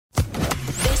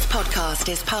podcast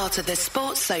is part of the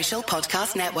Sports Social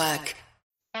Podcast Network.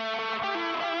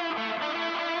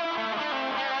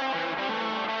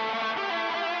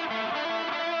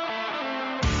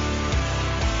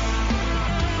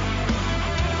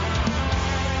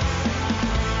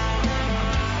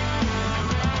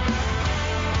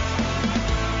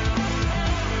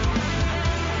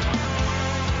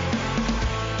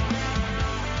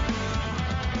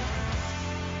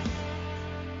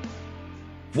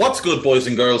 What's good, boys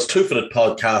and girls? Two for It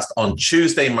podcast on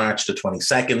Tuesday, March the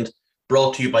 22nd,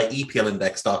 brought to you by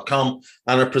EPLindex.com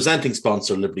and our presenting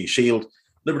sponsor, Liberty Shield.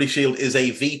 Liberty Shield is a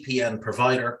VPN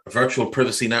provider. A virtual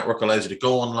privacy network allows you to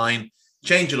go online,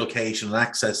 change your location and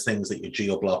access things that you're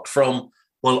geo-blocked from,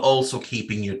 while also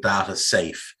keeping your data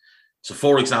safe. So,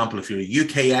 for example, if you're a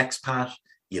UK expat,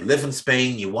 you live in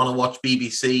Spain, you want to watch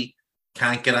BBC,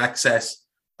 can't get access,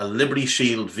 a Liberty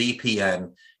Shield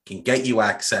VPN can get you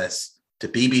access to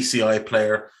BBC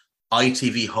iPlayer,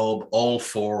 ITV Hub, all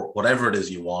four, whatever it is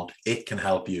you want. It can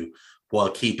help you while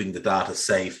keeping the data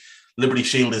safe. Liberty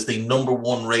Shield is the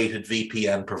 #1 rated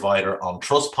VPN provider on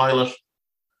Trustpilot.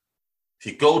 If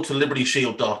you go to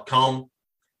libertyshield.com,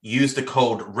 use the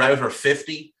code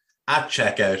ROUTER50 at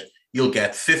checkout, you'll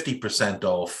get 50%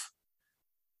 off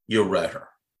your router.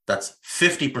 That's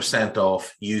 50%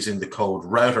 off using the code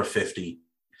ROUTER50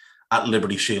 at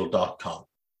libertyshield.com.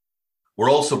 We're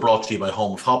also brought to you by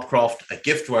Home of Hopcroft, a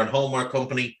giftware and homeware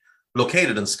company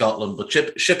located in Scotland but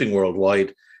shipping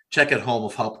worldwide. Check out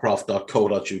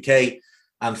homeofhopcroft.co.uk.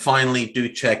 And finally, do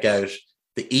check out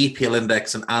the EPL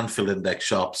Index and Anfield Index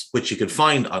shops, which you can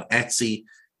find on Etsy.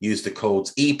 Use the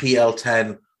codes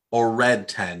EPL10 or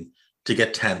RED10 to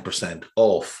get 10%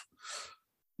 off.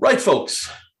 Right, folks,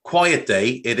 quiet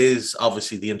day. It is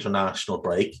obviously the international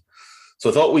break. So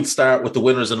I thought we'd start with the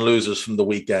winners and losers from the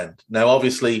weekend. Now,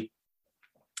 obviously,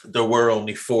 there were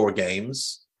only 4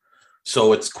 games,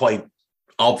 so it's quite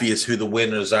obvious who the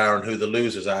winners are and who the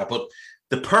losers are. But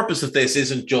the purpose of this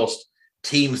isn't just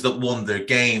teams that won their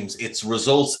games, it's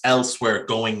results elsewhere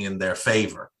going in their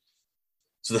favour.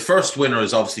 So the first winner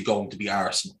is obviously going to be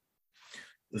Arsenal.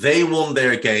 They won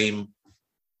their game.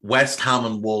 West Ham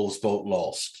and Wolves both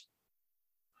lost.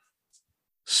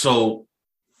 So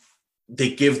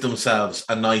they give themselves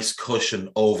a nice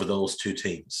cushion over those two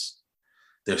teams.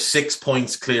 They're 6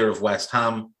 points clear of West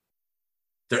Ham.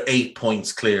 They're 8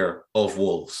 points clear of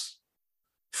Wolves.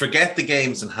 Forget the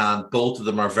games in hand. Both of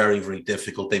them are very, very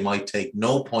difficult. They might take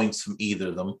no points from either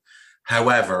of them.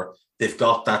 However, they've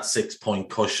got that 6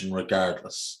 point cushion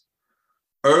regardless.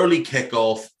 Early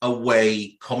kickoff,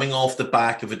 away, coming off the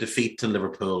back of a defeat to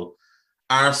Liverpool,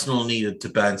 Arsenal needed to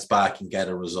bounce back and get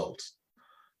a result.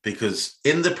 Because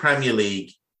in the Premier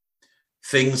League,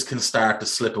 things can start to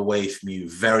slip away from you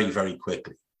very, very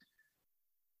quickly.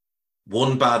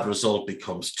 One bad result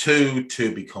becomes 2,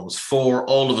 2 becomes 4.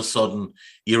 All of a sudden,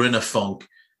 you're in a funk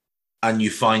and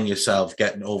you find yourself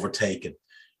getting overtaken.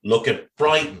 Look at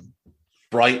Brighton.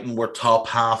 Brighton were top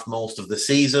half most of the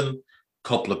season.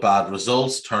 Couple of bad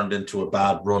results turned into a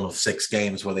bad run of 6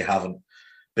 games where they haven't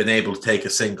been able to take a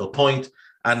single point.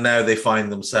 And now they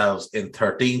find themselves in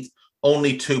 13th,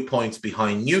 only 2 points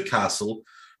behind Newcastle,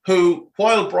 who,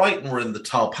 while Brighton were in the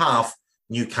top half,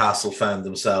 Newcastle found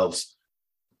themselves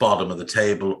bottom of the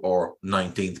table or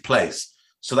 19th place.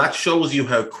 So that shows you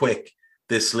how quick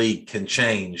this league can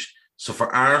change. So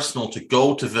for Arsenal to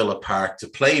go to Villa Park, to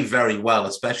play very well,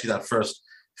 especially that first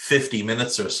 50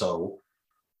 minutes or so,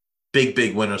 big,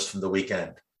 big winners from the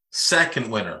weekend.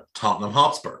 Second winner, Tottenham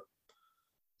Hotspur.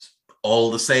 All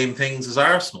the same things as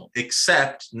Arsenal,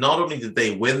 except not only did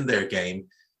they win their game,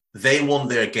 they won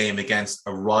their game against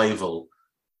a rival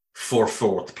for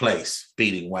 4th place,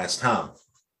 beating West Ham.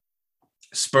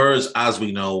 Spurs, as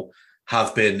we know,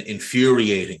 have been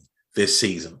infuriating this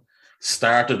season.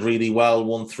 Started really well,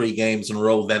 won 3 games in a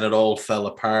row, then it all fell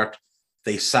apart.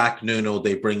 They sack Nuno,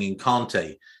 they bring in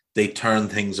Conte. They turn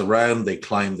things around, they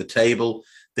climb the table.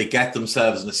 They get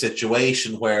themselves in a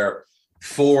situation where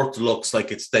 4th looks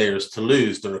like it's theirs to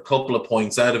lose. They're a couple of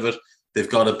points out of it. They've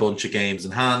got a bunch of games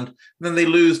in hand, and then they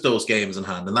lose those games in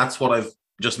hand. And that's what I've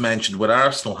just mentioned with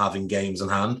Arsenal having games in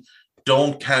hand.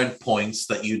 Don't count points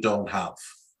that you don't have.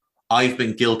 I've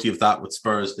been guilty of that with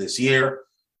Spurs this year,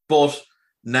 but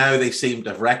now they seem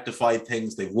to have rectified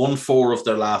things. They've won 4 of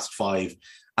their last 5,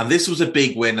 and this was a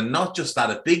big win, and not just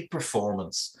that, a big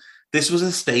performance. This was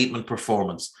a statement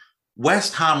performance.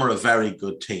 West Ham are a very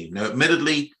good team. Now,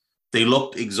 admittedly, they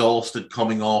looked exhausted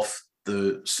coming off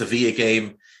the Sevilla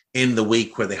game in the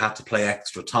week where they had to play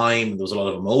extra time. There was a lot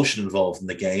of emotion involved in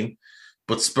the game.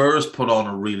 But Spurs put on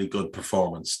a really good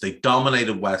performance. They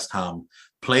dominated West Ham,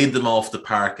 played them off the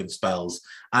park in spells.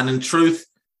 And in truth,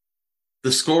 The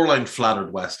scoreline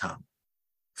flattered West Ham.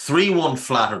 3-1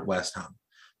 flattered West Ham.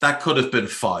 That could have been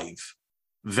 5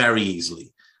 very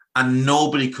easily. And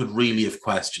nobody could really have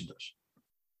questioned it.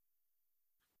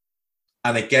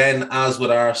 And again, as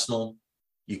with Arsenal,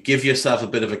 you give yourself a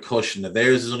bit of a cushion. Now,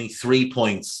 theirs is only 3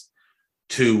 points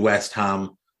to West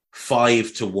Ham,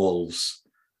 5 to Wolves.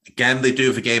 Again, they do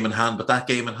have a game in hand, but that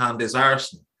game in hand is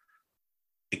Arsenal.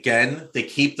 Again, they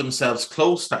keep themselves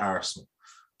close to Arsenal.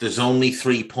 There's only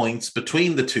 3 points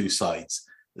between the two sides.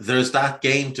 There's that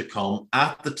game to come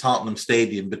at the Tottenham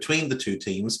Stadium between the two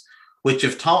teams, which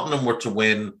if Tottenham were to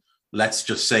win, let's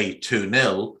just say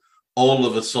 2-0, all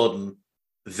of a sudden,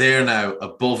 they're now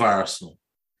above Arsenal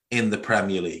in the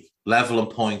Premier League, level in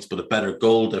points, but a better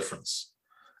goal difference.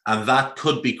 And that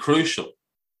could be crucial.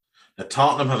 Now,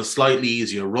 Tottenham have a slightly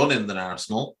easier run-in than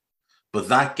Arsenal, but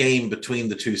that game between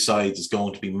the two sides is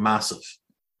going to be massive.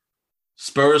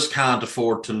 Spurs can't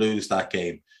afford to lose that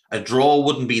game. A draw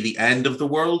wouldn't be the end of the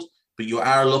world, but you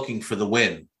are looking for the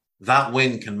win. That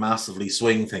win can massively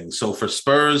swing things. So for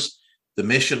Spurs, the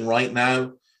mission right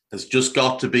now has just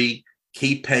got to be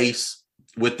keep pace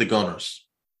with the Gunners.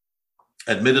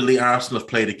 Admittedly, Arsenal have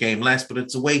played a game less, but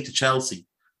it's away to Chelsea.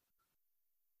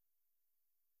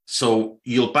 So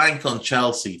you'll bank on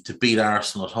Chelsea to beat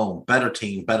Arsenal at home. Better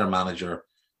team, better manager,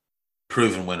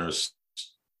 proven winners.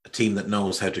 A team that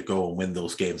knows how to go and win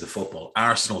those games of football.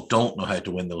 Arsenal don't know how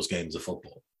to win those games of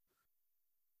football.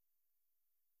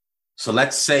 So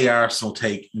let's say Arsenal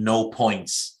take no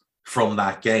points from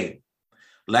that game.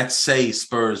 Let's say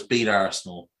Spurs beat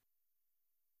Arsenal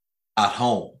at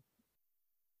home.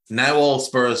 Now all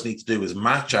Spurs need to do is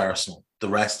match Arsenal the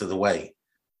rest of the way.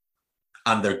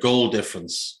 And their goal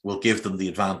difference will give them the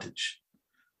advantage.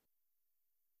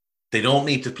 They don't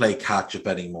need to play catch-up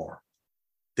anymore.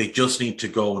 They just need to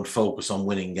go and focus on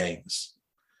winning games.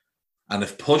 And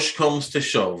if push comes to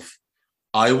shove,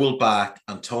 I will back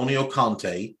Antonio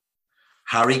Conte,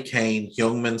 Harry Kane,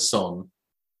 Heung-min Son,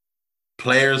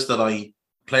 players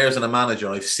and a manager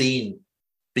I've seen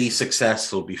be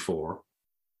successful before,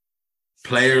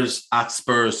 players at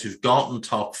Spurs who've gotten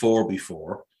top 4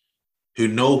 before, who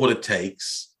know what it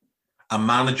takes, a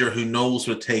manager who knows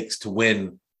what it takes to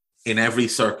win in every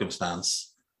circumstance,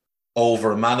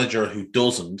 over a manager who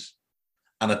doesn't,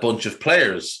 and a bunch of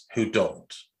players who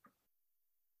don't.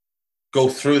 Go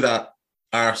through that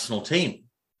Arsenal team.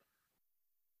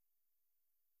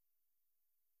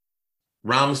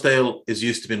 Ramsdale is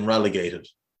used to being relegated.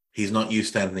 He's not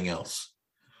used to anything else.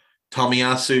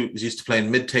 Tomiyasu is used to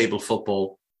playing mid-table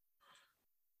football.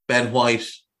 Ben White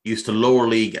used to lower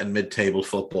league and mid-table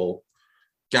football.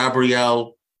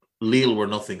 Gabriel, Lille were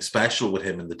nothing special with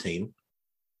him in the team.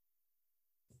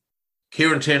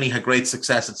 Kieran Tierney had great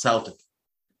success at Celtic.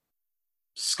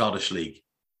 Scottish League.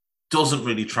 Doesn't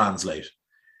really translate.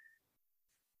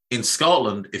 In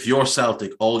Scotland, if you're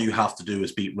Celtic, all you have to do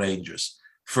is beat Rangers.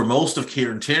 For most of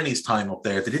Kieran Tierney's time up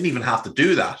there, they didn't even have to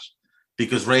do that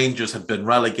because Rangers had been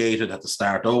relegated, had to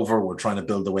start over, were trying to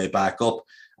build their way back up,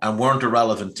 and weren't a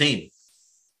relevant team.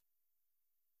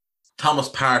 Thomas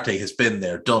Partey has been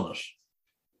there, done it.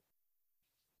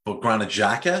 But Granit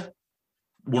Xhaka,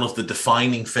 one of the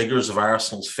defining figures of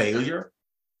Arsenal's failure.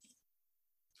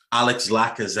 Alex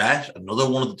Lacazette, another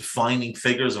one of the defining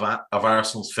figures of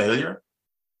Arsenal's failure.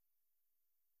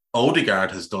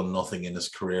 Odegaard has done nothing in his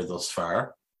career thus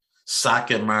far.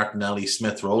 Saka, Martinelli,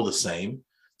 Smith Rowe the same.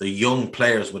 They're young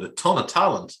players with a ton of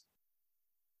talent.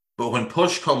 But when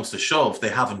push comes to shove, they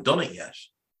haven't done it yet.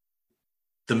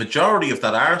 The majority of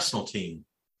that Arsenal team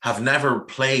have never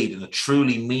played in a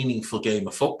truly meaningful game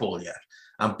of football yet.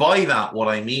 And by that, what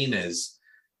I mean is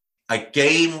a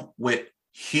game with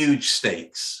huge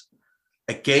stakes,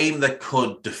 a game that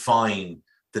could define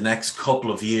the next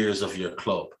couple of years of your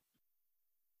club.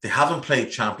 They haven't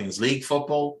played Champions League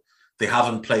football. They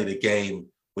haven't played a game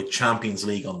with Champions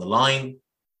League on the line.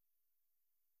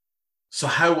 So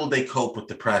how will they cope with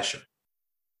the pressure?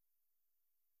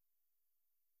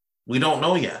 We don't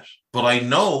know yet. But I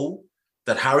know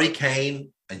that Harry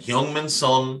Kane and Heung-min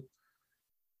Son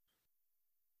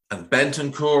and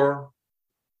Bentancur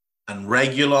and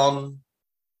Reguilon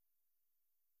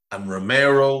and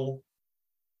Romero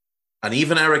and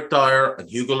even Eric Dyer and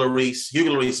Hugo Lloris.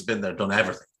 Hugo Lloris has been there, done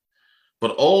everything.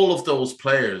 But all of those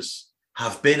players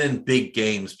have been in big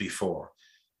games before.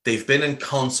 They've been in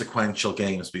consequential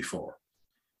games before.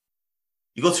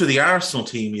 You go through the Arsenal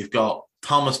team, you've got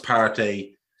Thomas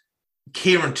Partey,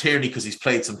 Kieran Tierney because he's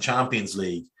played some Champions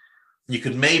League. You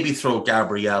could maybe throw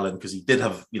Gabriel in because he did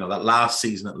have, that last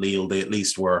season at Lille, they at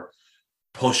least were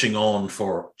pushing on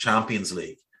for Champions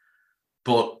League.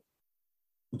 But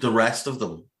the rest of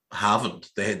them haven't.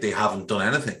 They haven't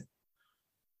done anything.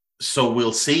 So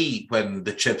we'll see when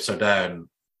the chips are down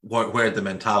where the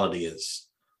mentality is.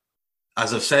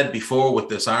 As I've said before with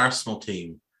this Arsenal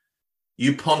team,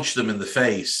 you punch them in the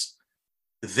face,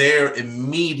 their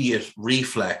immediate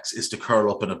reflex is to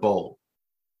curl up in a ball.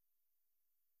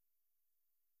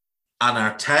 And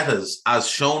Arteta's, as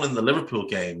shown in the Liverpool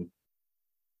game,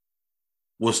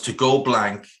 was to go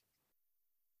blank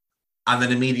and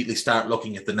then immediately start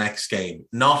looking at the next game.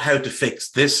 Not how to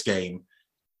fix this game.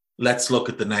 Let's look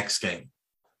at the next game.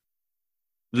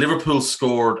 Liverpool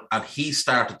scored and he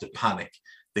started to panic.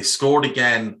 They scored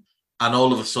again and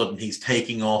all of a sudden he's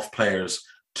taking off players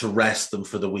to rest them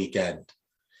for the weekend.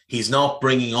 He's not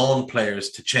bringing on players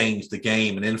to change the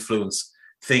game and influence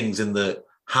things in the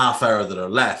half hour that are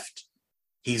left.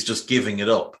 He's just giving it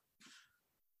up.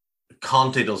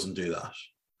 Conte doesn't do that.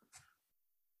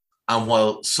 And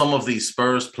while some of these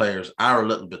Spurs players are a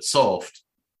little bit soft,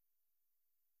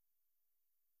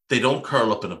 they don't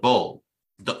curl up in a ball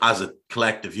as a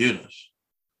collective unit.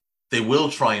 They will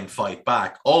try and fight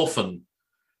back, often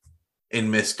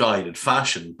in misguided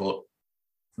fashion, but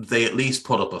they at least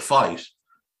put up a fight.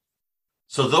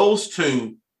 So those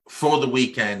two, for the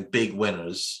weekend, big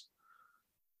winners.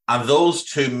 And those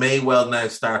two may well now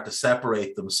start to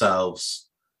separate themselves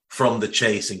from the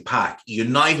chasing pack.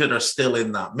 United are still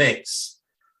in that mix,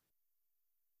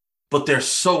 but they're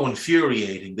so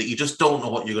infuriating that you just don't know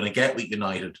what you're going to get with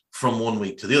United from one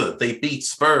week to the other. They beat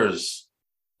Spurs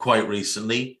quite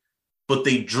recently, but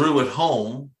they drew at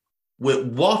home with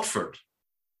Watford.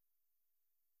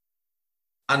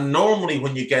 And normally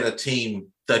when you get a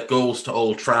team that goes to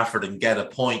Old Trafford and get a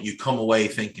point, you come away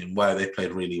thinking, wow, they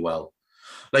played really well.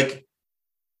 Like,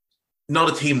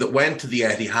 not a team that went to the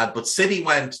Etihad, but City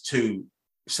went to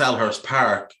Selhurst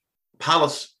Park.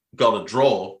 Palace got a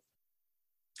draw,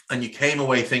 and you came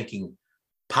away thinking,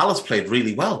 Palace played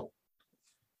really well.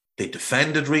 They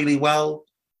defended really well.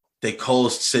 They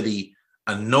caused City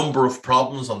a number of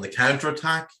problems on the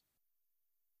counter-attack.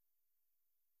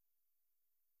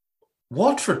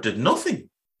 Watford did nothing.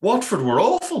 Watford were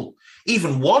awful.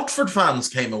 Even Watford fans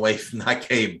came away from that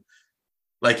game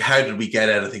like, how did we get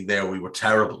anything there? We were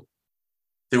terrible.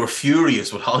 They were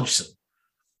furious with Hodgson.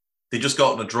 They just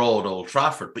got in a draw at Old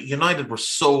Trafford. But United were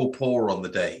so poor on the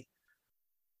day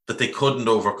that they couldn't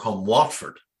overcome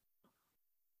Watford.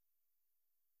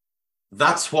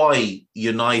 That's why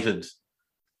United,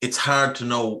 it's hard to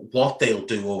know what they'll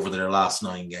do over their last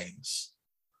 9 games.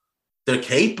 They're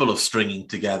capable of stringing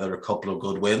together a couple of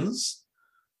good wins.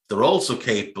 They're also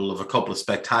capable of a couple of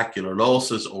spectacular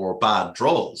losses or bad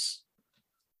draws.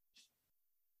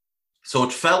 So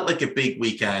it felt like a big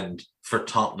weekend for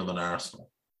Tottenham and Arsenal.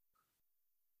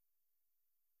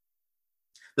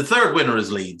 The third winner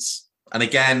is Leeds. And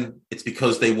again, it's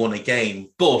because they won a game.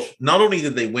 But not only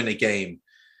did they win a game,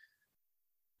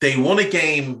 they won a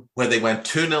game where they went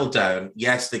 2-0 down.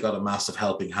 Yes, they got a massive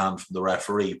helping hand from the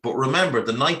referee. But remember,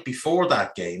 the night before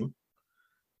that game,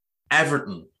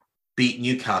 Everton beat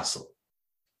Newcastle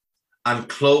and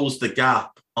closed the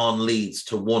gap on Leeds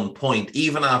to 1 point.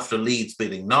 Even after Leeds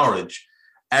beating Norwich,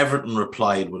 Everton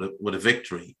replied with a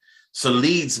victory. So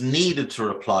Leeds needed to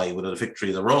reply with a victory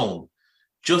of their own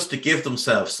just to give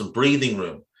themselves some breathing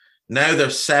room. Now they're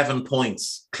 7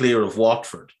 points clear of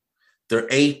Watford. They're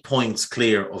 8 points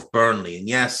clear of Burnley. And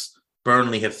yes,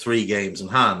 Burnley have 3 games in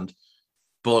hand,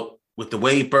 but with the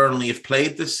way Burnley have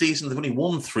played this season, they've only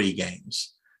won 3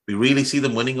 games. We really see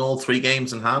them winning all 3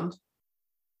 games in hand?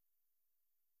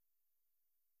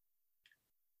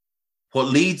 What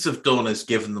Leeds have done is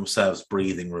given themselves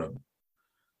breathing room.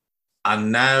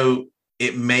 And now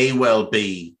it may well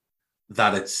be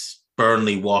that it's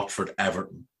Burnley, Watford,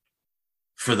 Everton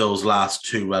for those last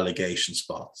 2 relegation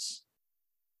spots.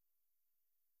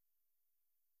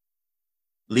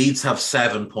 Leeds have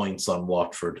 7 points on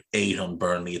Watford, 8 on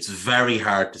Burnley. It's very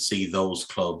hard to see those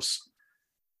clubs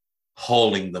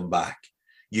holding them back.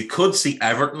 You could see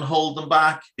Everton hold them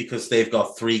back because they've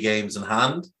got 3 games in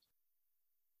hand.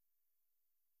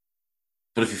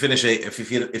 But if you finish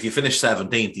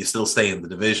 17th, you still stay in the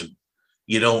division.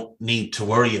 You don't need to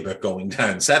worry about going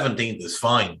down. 17th is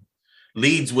fine.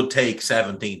 Leeds would take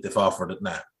 17th if offered it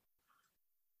now.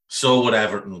 So would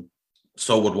Everton,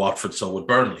 so would Watford, so would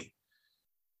Burnley.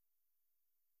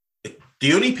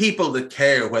 The only people that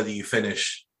care whether you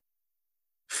finish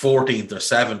 14th or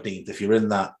 17th, if you're in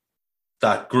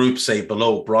that group, say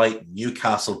below Brighton,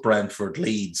 Newcastle, Brentford,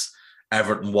 Leeds,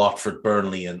 Everton, Watford,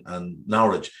 Burnley, and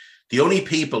Norwich, the only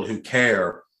people who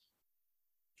care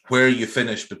where you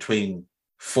finish between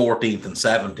 14th and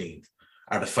 17th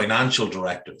are the financial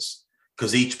directors,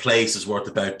 because each place is worth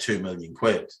about 2 million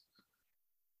quid.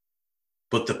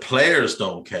 But the players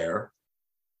don't care.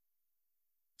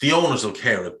 the owners will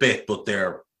care a bit, but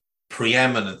their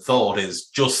preeminent thought is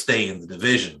just stay in the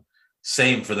division.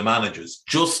 Same for the managers.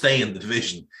 Just stay in the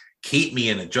division. Keep me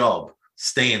in a job.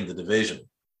 Stay in the division.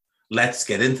 Let's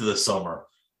get into the summer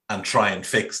and try and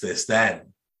fix this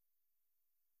then.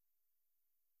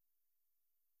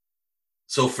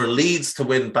 So for Leeds to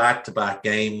win back-to-back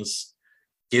games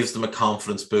gives them a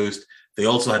confidence boost. They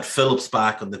also had Phillips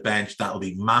back on the bench. That'll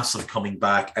be massive coming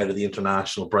back out of the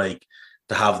international break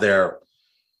to have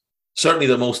certainly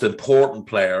the most important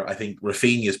player. I think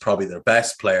Rafinha is probably their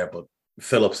best player, but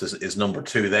Phillips is number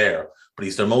 2 there. But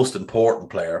he's their most important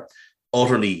player,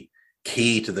 utterly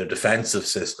key to their defensive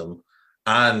system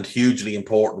and hugely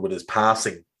important with his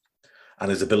passing and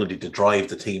his ability to drive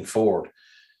the team forward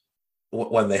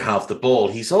when they have the ball.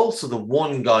 He's also the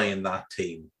one guy in that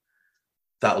team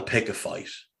that'll pick a fight.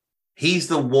 He's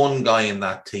the one guy in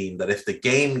that team that if the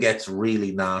game gets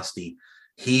really nasty,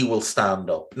 he will stand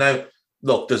up. Now,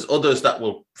 look, there's others that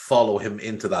will follow him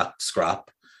into that scrap.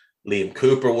 Liam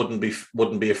Cooper wouldn't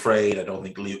be afraid. I don't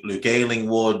think Luke Ayling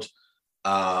would.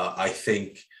 I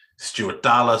think Stuart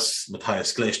Dallas,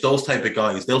 Matthias Glish, those type of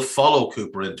guys, they'll follow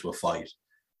Cooper into a fight,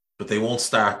 but they won't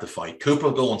start the fight. Cooper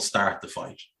will go and start the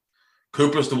fight.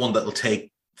 Cooper's the one that will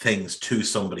take things to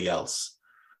somebody else.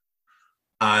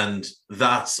 And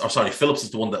Phillips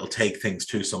is the one that will take things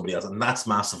to somebody else. And that's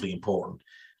massively important.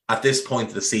 At this point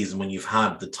of the season, when you've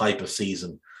had the type of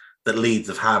season that Leeds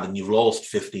have had and you've lost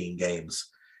 15 games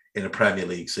in a Premier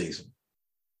League season.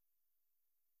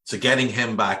 So getting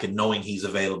him back and knowing he's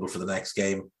available for the next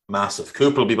game, massive.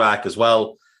 Cooper will be back as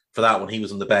well for that when he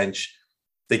was on the bench.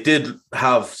 They did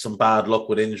have some bad luck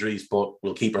with injuries, but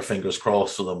we'll keep our fingers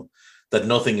crossed for them that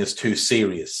nothing is too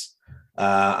serious.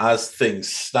 As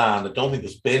things stand, I don't think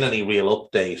there's been any real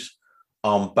update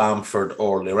on Bamford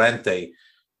or Llorente.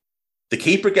 The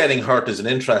keeper getting hurt is an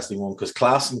interesting one because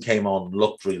Klaassen came on and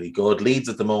looked really good. Leeds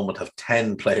at the moment have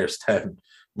 10 players down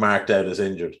marked out as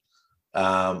injured.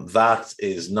 That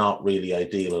is not really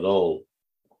ideal at all.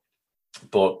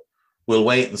 But we'll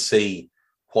wait and see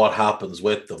what happens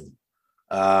with them.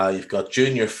 You've got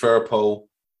Junior Firpo.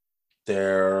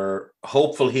 They're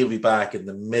hopeful he'll be back in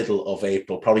the middle of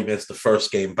April, probably missed the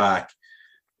first game back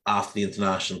after the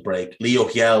international break. Leo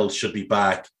Hjeld should be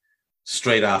back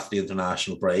straight after the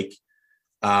international break.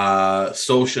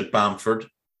 So should Bamford.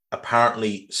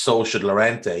 Apparently, so should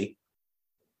Llorente.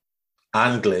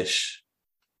 Anglish.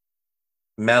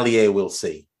 Meslier, we'll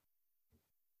see.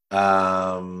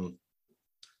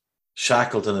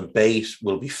 Shackleton and Bate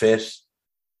will be fit.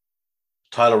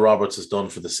 Tyler Roberts is done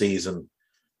for the season.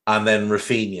 And then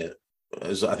Rafinha,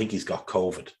 I think he's got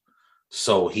COVID.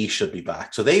 So he should be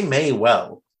back. So they may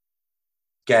well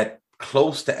get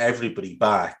close to everybody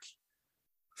back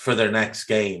for their next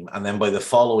game. And then by the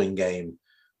following game,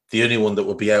 the only one that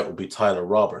will be out will be Tyler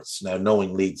Roberts. Now,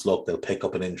 knowing Leeds, look, they'll pick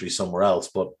up an injury somewhere else.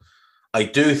 But I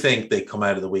do think they come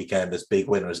out of the weekend as big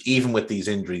winners, even with these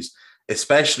injuries,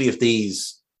 especially if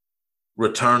these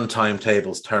return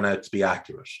timetables turn out to be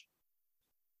accurate.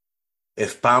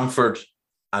 If Bamford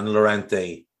and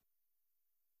Llorente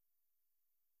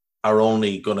are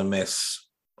only going to miss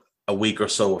a week or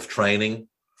so of training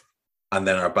and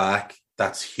then are back,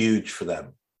 that's huge for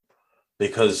them.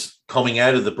 Because coming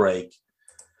out of the break,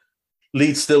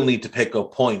 Leeds still need to pick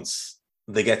up points.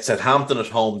 They get Southampton at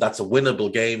home. That's a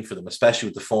winnable game for them, especially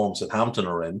with the form Southampton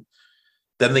are in.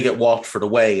 Then they get Watford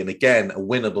away, and again, a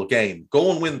winnable game.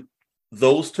 Go and win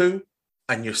those two,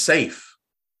 and you're safe.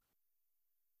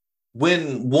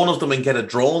 Win one of them and get a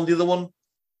draw on the other one,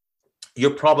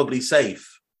 you're probably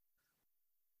safe.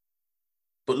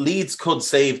 But Leeds could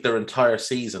save their entire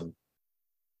season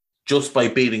just by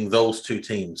beating those two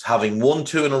teams. Having won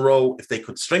 2 in a row, if they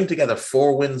could string together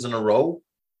 4 wins in a row,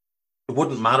 it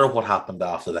wouldn't matter what happened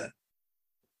after that.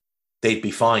 They'd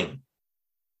be fine.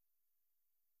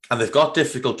 And they've got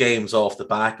difficult games off the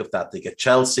back of that. They get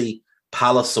Chelsea,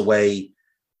 Palace away,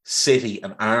 City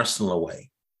and Arsenal away.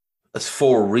 That's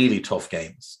 4 really tough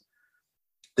games.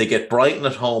 They get Brighton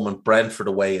at home and Brentford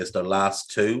away as their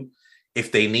last 2.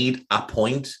 If they need a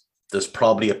point, there's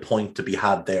probably a point to be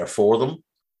had there for them.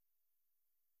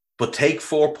 But take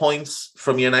 4 points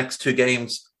from your next 2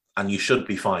 games and you should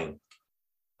be fine.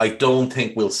 I don't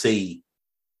think we'll see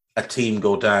a team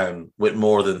go down with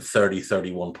more than 30,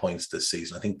 31 points this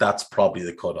season. I think that's probably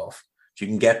the cutoff. If you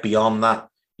can get beyond that,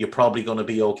 you're probably going to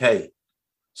be okay.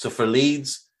 So for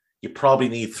Leeds, you probably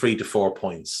need 3 to 4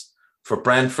 points. For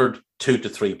Brentford, 2 to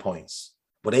 3 points.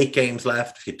 With 8 games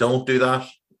left, if you don't do that,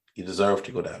 you deserve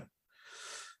to go down.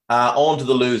 On to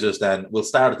the losers then. We'll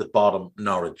start at the bottom,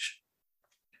 Norwich.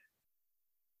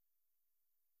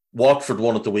 Watford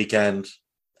won at the weekend.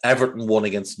 Everton won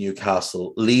against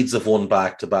Newcastle. Leeds have won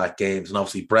back-to-back games. And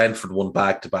obviously Brentford won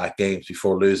back-to-back games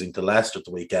before losing to Leicester at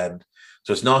the weekend.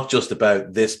 So it's not just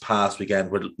about this past weekend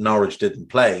where Norwich didn't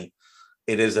play.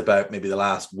 It is about maybe the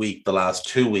last week, the last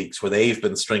 2 weeks where they've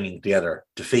been stringing together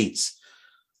defeats.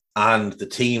 And the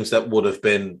teams that would have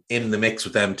been in the mix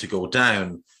with them to go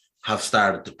down have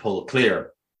started to pull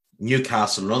clear.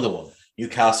 Newcastle, another one.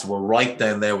 Newcastle were right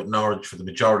down there with Norwich for the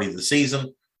majority of the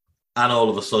season. And all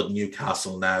of a sudden,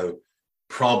 Newcastle now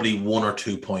probably 1 or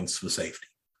 2 points for safety.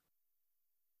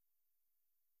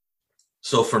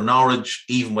 So for Norwich,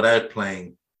 even without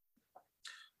playing,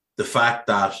 the fact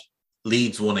that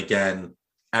Leeds won again,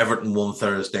 Everton won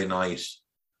Thursday night,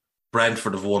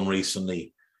 Brentford have won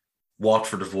recently,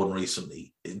 Watford have won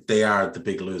recently, they are the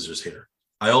big losers here.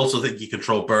 I also think you can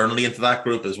throw Burnley into that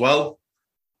group as well,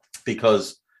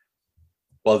 because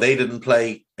while they didn't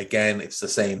play, again, it's the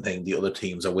same thing. The other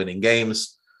teams are winning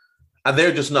games, and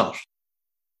they're just not.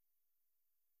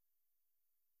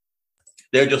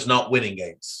 They're just not winning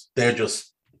games. They're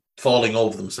just falling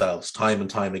over themselves time and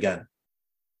time again.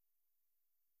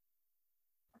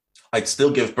 I'd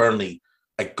still give Burnley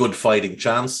a good fighting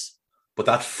chance, but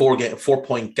that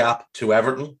 4-point gap to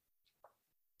Everton,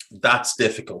 that's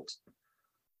difficult.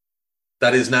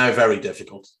 That is now very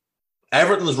difficult.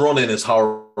 Everton's run-in is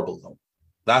horrible, though.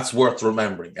 That's worth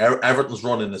remembering. Everton's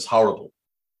run-in is horrible.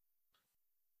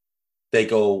 They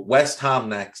go West Ham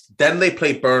next. Then they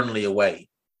play Burnley away.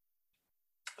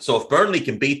 So if Burnley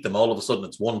can beat them, all of a sudden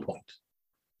it's 1 point.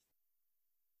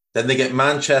 Then they get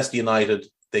Manchester United.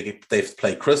 They have to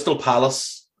play Crystal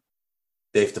Palace.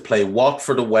 They have to play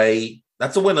Watford away.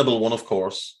 That's a winnable one, of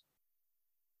course.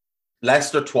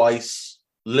 Leicester twice.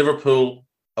 Liverpool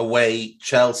away.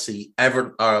 Chelsea.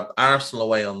 Arsenal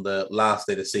away on the last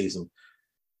day of the season.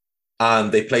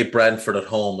 And they play Brentford at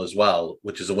home as well,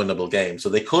 which is a winnable game. So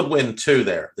they could win 2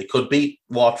 there. They could beat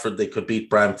Watford. They could beat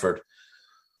Brentford.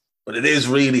 But it is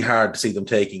really hard to see them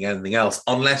taking anything else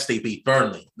unless they beat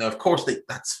Burnley. Now, of course,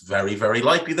 that's very, very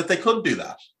likely that they could do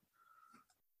that.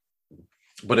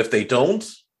 But if they don't,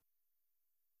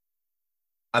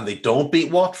 and they don't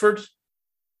beat Watford,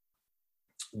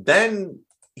 then,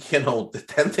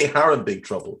 then they are in big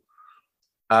trouble.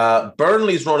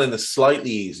 Burnley's running is slightly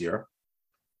easier.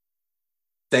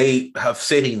 They have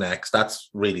City next. That's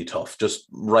really tough. Just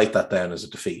write that down as a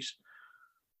defeat.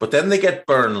 But then they get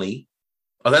Burnley.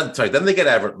 Then they get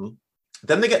Everton.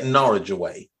 Then they get Norwich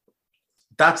away.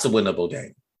 That's a winnable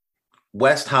game.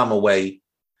 West Ham away.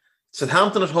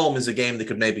 Southampton at home is a game they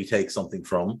could maybe take something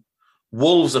from.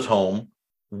 Wolves at home.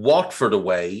 Watford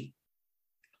away.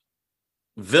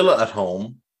 Villa at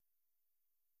home.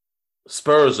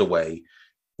 Spurs away.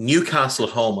 Newcastle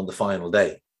at home on the final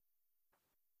day.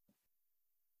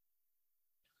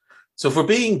 So if we're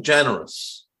being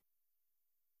generous,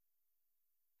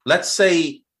 let's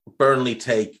say Burnley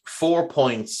take 4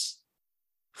 points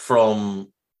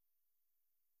from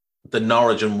the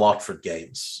Norwich and Watford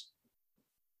games.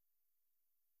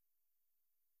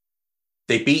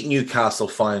 They beat Newcastle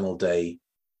final day.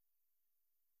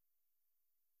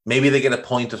 Maybe they get a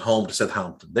point at home to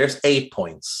Southampton. There's 8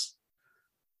 points,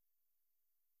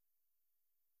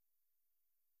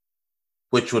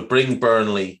 which would bring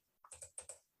Burnley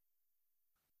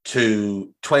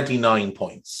to 29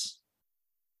 points.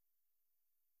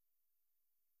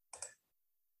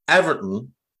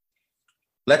 Everton,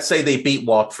 let's say they beat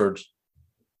Watford.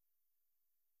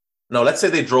 No, let's say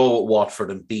they draw with Watford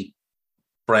and beat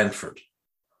Brentford.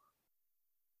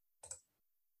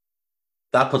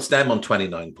 That puts them on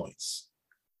 29 points.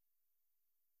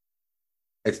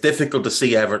 It's difficult to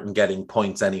see Everton getting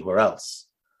points anywhere else.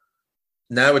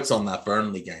 Now it's on that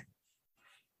Burnley game.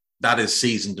 That is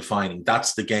season defining.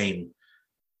 That's the game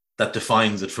that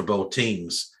defines it for both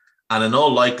teams. And in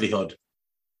all likelihood,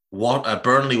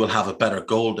 Burnley will have a better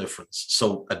goal difference.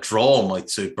 So a draw might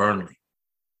suit Burnley.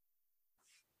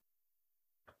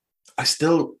 I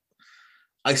still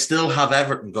have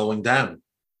Everton going down.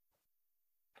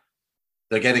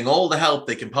 They're getting all the help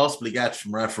they can possibly get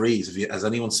from referees. Has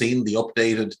anyone seen the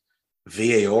updated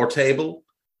VAR table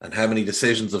and how many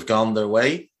decisions have gone their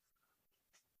way?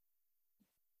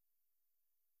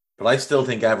 But I still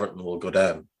think Everton will go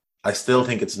down. I still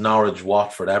think it's Norwich,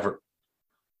 Watford, Everton.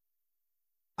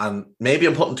 And maybe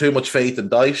I'm putting too much faith in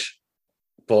Dyche,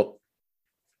 but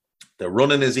the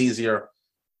running is easier.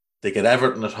 They get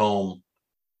Everton at home.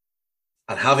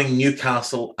 And having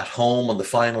Newcastle at home on the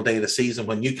final day of the season,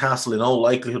 when Newcastle in all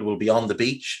likelihood will be on the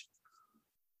beach,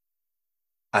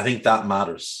 I think that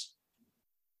matters.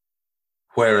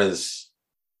 Whereas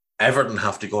Everton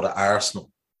have to go to Arsenal.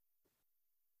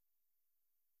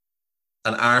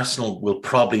 and Arsenal will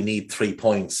probably need 3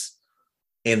 points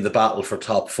in the battle for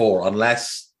top four,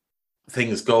 unless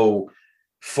things go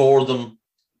for them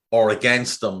or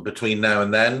against them between now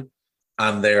and then,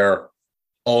 and they're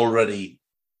already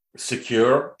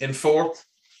secure in fourth.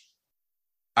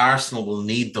 Arsenal will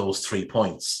need those 3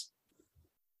 points.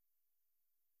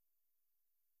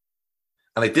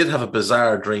 And I did have a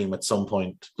bizarre dream at some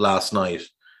point last night.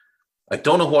 I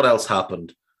don't know what else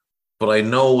happened, but I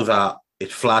know that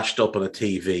it flashed up on a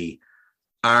TV.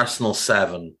 Arsenal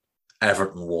 7,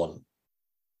 Everton 1.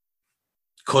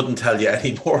 Couldn't tell you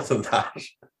any more than that.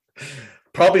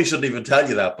 Probably shouldn't even tell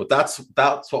you that, but that's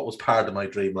what was part of my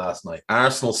dream last night.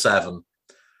 Arsenal 7,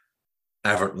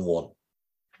 Everton 1.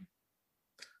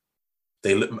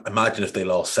 Imagine if they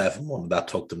lost 7-1, that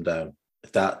took them down.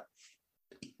 If that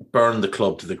burned the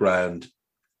club to the ground,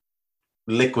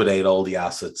 liquidate all the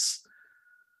assets,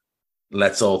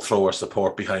 let's all throw our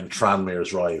support behind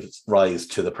Tranmere's rise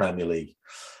to the Premier League.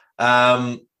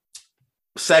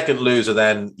 Second loser,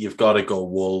 then you've got to go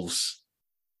Wolves,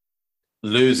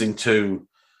 losing to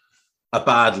a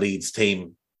bad Leeds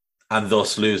team and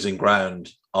thus losing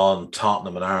ground on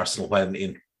Tottenham and Arsenal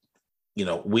when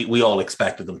we all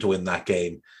expected them to win that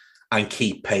game and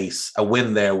keep pace. A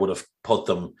win there would have put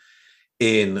them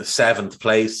in 7th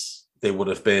place. They would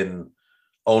have been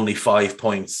only 5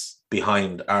 points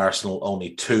behind Arsenal,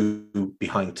 only 2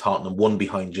 behind Tottenham, 1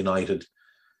 behind United.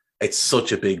 It's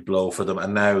such a big blow for them.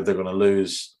 And now they're going to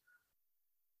lose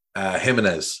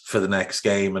Jimenez for the next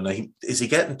game. And is he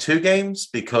getting 2 games?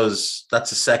 Because that's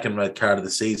the second red card of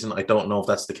the season. I don't know if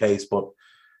that's the case, but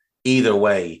either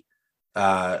way,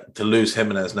 to lose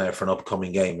Jimenez now for an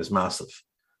upcoming game is massive.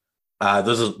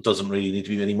 Doesn't really need to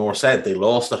be any more said. They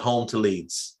lost at home to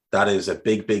Leeds. That is a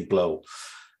big, big blow.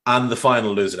 And the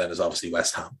final loser then is obviously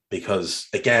West Ham, because,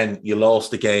 again, you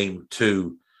lost a game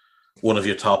to one of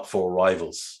your top 4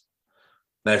 rivals.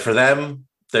 Now, for them,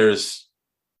 there's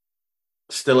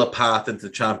still a path into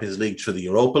the Champions League through the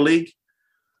Europa League.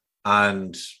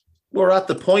 And we're at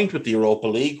the point with the Europa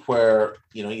League where,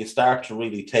 you start to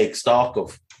really take stock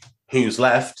of who's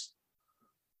left.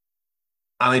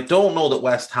 And I don't know that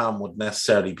West Ham would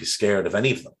necessarily be scared of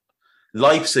any of them.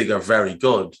 Leipzig are very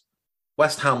good.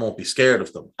 West Ham won't be scared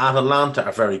of them. Atalanta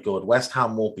are very good. West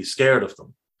Ham won't be scared of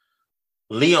them.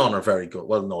 Lyon are very good.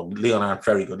 Well, no, Lyon aren't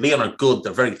very good. Lyon are good.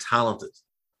 They're very talented.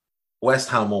 West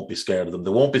Ham won't be scared of them.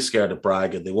 They won't be scared of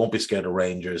Braga. They won't be scared of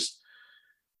Rangers.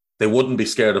 They wouldn't be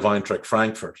scared of Eintracht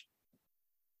Frankfurt.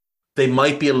 They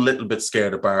might be a little bit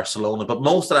scared of Barcelona, but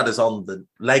most of that is on the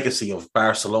legacy of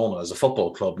Barcelona as a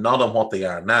football club, not on what they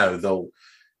are now, though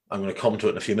I'm going to come to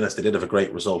it in a few minutes. They did have a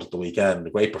great result at the weekend,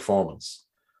 a great performance.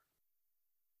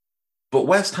 But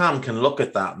West Ham can look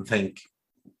at that and think,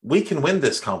 we can win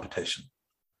this competition.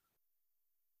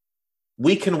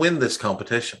 We can win this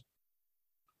competition.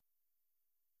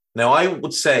 Now, I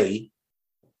would say,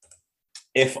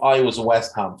 if I was a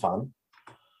West Ham fan,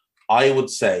 I would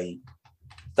say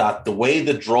that the way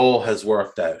the draw has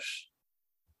worked out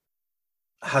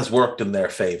has worked in their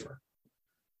favour.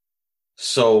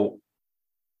 So,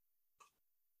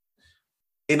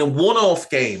 in a one-off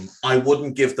game, I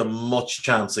wouldn't give them much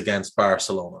chance against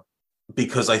Barcelona,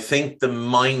 because I think the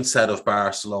mindset of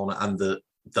Barcelona and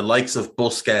the likes of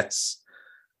Busquets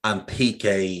and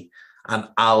Piqué and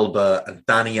Alba and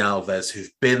Dani Alves,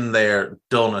 who've been there,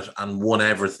 done it, and won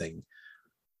everything,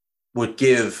 would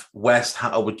give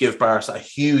Barca a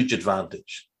huge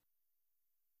advantage.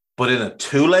 But in a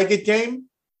 2-legged game,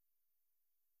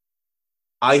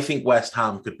 I think West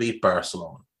Ham could beat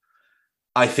Barcelona.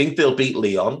 I think they'll beat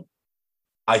Lyon.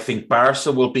 I think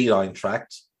Barca will beat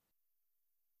Eintracht.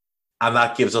 And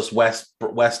that gives us West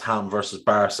Ham versus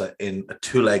Barca in a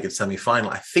 2-legged semi-final.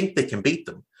 I think they can beat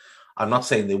them. I'm not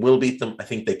saying they will beat them. I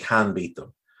think they can beat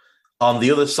them. On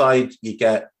the other side, you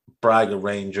get Braga,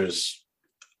 Rangers.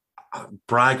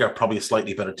 Braga are probably a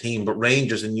slightly better team, but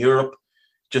Rangers in Europe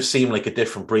just seem like a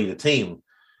different breed of team.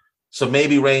 So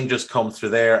maybe Rangers come through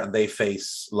there and they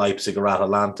face Leipzig or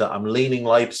Atalanta. I'm leaning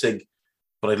Leipzig,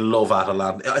 but I'd love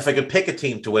Atalanta. If I could pick a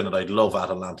team to win it, I'd love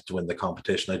Atalanta to win the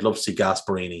competition. I'd love to see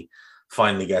Gasperini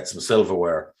finally get some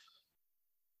silverware.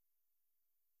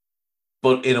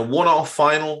 But in a one-off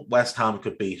final, West Ham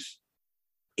could beat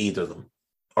either of them,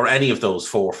 or any of those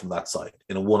 4 from that side.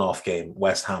 In a one-off game,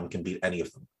 West Ham can beat any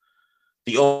of them.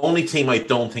 The only team I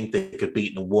don't think they could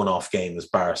beat in a one-off game is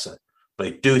Barca, but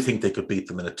I do think they could beat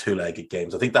them in a 2-legged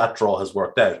game. So I think that draw has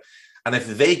worked out. And if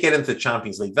they get into the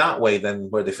Champions League that way,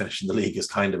 then where they finish in the league is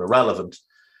kind of irrelevant.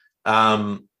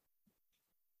 But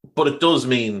it does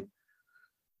mean,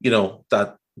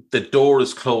 that the door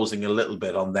is closing a little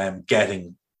bit on them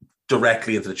getting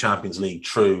directly into the Champions League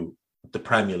through the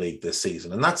Premier League this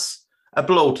season. And that's a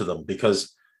blow to them,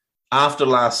 because after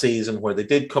last season, where they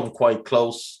did come quite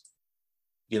close,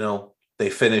 they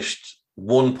finished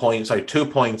 2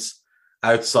 points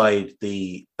outside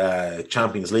the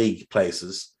Champions League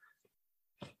places.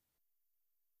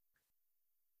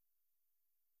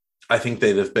 I think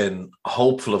they'd have been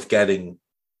hopeful of getting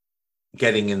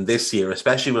in this year,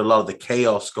 especially with a lot of the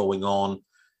chaos going on,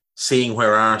 seeing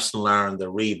where Arsenal are in the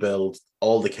rebuild,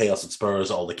 all the chaos at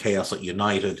Spurs, all the chaos at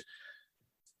United,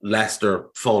 Leicester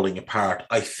falling apart.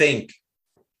 I think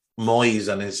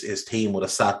Moyes and his team would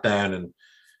have sat down in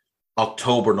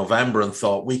October, November and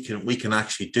thought, we can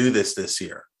actually do this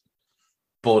year.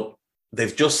 But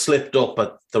they've just slipped up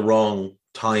at the wrong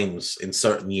times in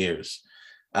certain years.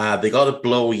 They got a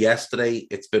blow yesterday.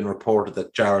 It's been reported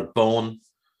that Jarrod Bowen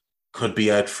could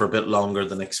be out for a bit longer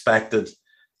than expected,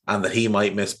 and that he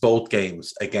might miss both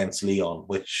games against Lyon,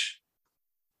 which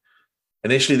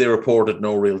initially they reported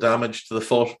no real damage to the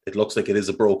foot. It looks like it is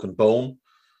a broken bone.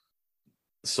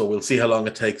 So we'll see how long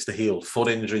it takes to heal. Foot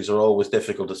injuries are always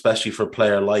difficult, especially for a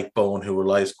player like Bowen, who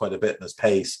relies quite a bit on his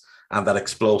pace and that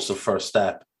explosive first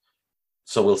step.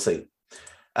 So we'll see.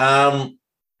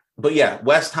 But yeah,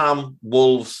 West Ham,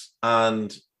 Wolves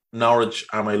and Norwich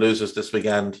are my losers this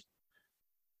weekend.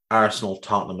 Arsenal,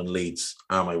 Tottenham and Leeds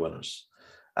are my winners.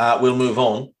 We'll move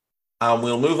on.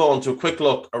 We'll move on to a quick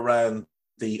look around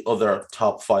the other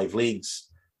top 5 leagues.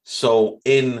 So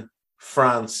in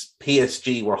France,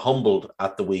 PSG were humbled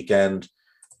at the weekend,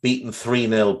 beaten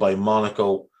 3-0 by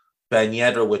Monaco. Ben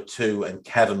Yedder with 2 and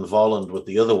Kevin Volland with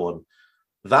the other one.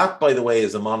 That, by the way,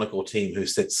 is a Monaco team who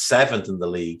sits 7th in the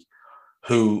league,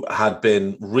 who had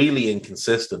been really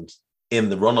inconsistent in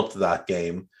the run-up to that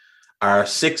game, are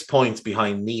 6 points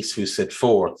behind Nice, who sit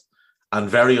 4th, and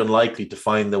very unlikely to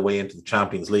find their way into the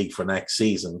Champions League for next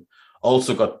season.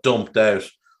 Also got dumped out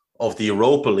of the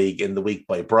Europa League in the week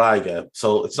by Braga.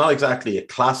 So it's not exactly a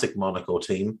classic Monaco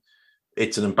team.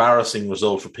 It's an embarrassing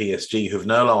result for PSG, who've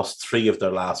now lost 3 of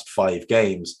their last 5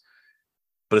 games.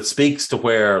 But it speaks to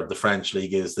where the French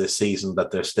league is this season,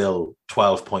 that they're still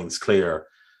 12 points clear,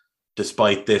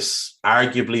 despite this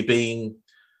arguably being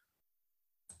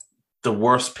the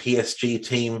worst PSG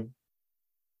team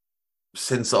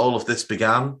since all of this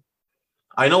began.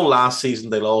 I know last season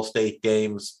they lost 8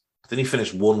 games, then he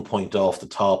finished 1 point off the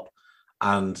top,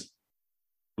 and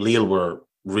Lille were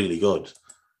really good.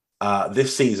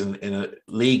 This season, in a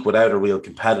league without a real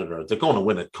competitor, they're going to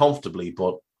win it comfortably,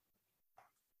 but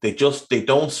they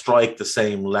don't strike the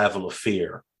same level of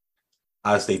fear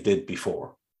as they did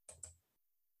before.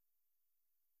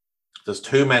 There's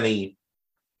too many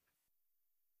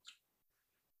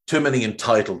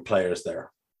entitled players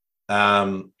there.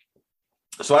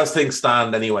 So as things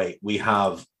stand anyway, we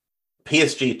have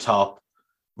PSG top,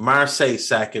 Marseille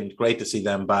second, great to see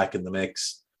them back in the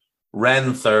mix.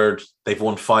 Rennes third, they've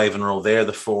won 5 in a row. They're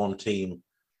the form team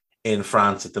in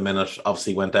France at the minute.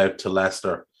 Obviously went out to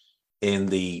Leicester in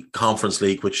the Conference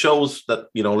League, which shows that,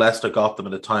 Leicester got them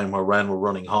at a time where Rennes were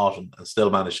running hot and still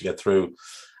managed to get through.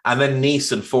 And then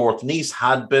Nice in 4th. Nice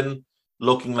had been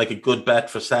looking like a good bet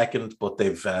for second, but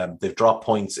they've dropped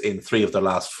points in 3 of their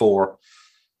last 4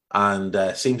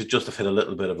 and seem to just have hit a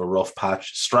little bit of a rough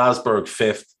patch. Strasbourg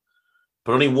 5th,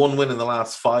 but only 1 win in the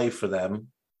last 5 for them.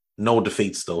 No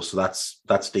defeats though, so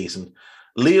that's decent.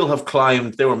 Lille have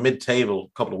climbed. They were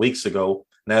mid-table a couple of weeks ago.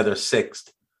 Now they're 6th,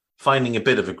 finding a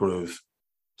bit of a groove.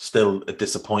 Still a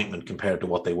disappointment compared to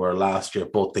what they were last year,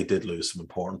 but they did lose some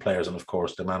important players and, of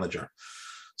course, the manager.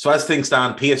 So as things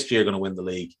stand, PSG are going to win the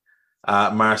league.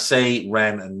 Marseille,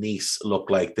 Rennes and Nice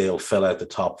look like they'll fill out the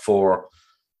top 4.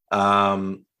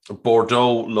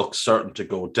 Bordeaux looks certain to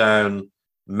go down.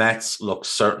 Metz looks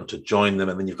certain to join them.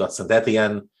 And then you've got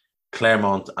Saint-Etienne,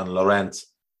 Clermont and Lorient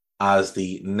as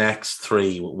the next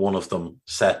 3, one of them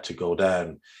set to go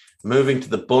down. Moving to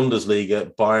the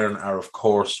Bundesliga, Bayern are, of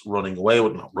course,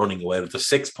 they're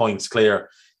 6 points clear.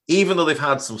 Even though they've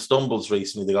had some stumbles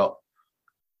recently, they got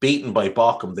beaten by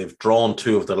Bochum. They've drawn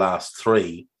 2 of the last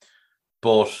 3,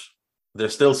 but they're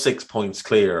still 6 points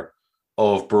clear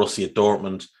of Borussia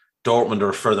Dortmund. Dortmund are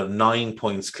a further 9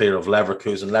 points clear of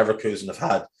Leverkusen. Leverkusen have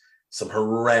had some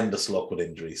horrendous luck with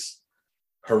injuries.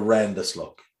 Horrendous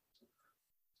luck.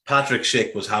 Patrick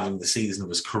Schick was having the season of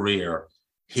his career.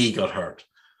 He got hurt.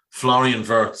 Florian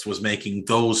Wirtz was making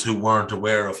those who weren't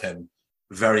aware of him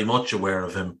very much aware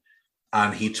of him,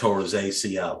 and he tore his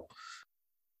ACL.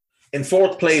 In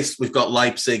 4th place, we've got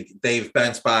Leipzig. They've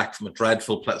bounced back from a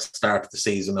dreadful start of the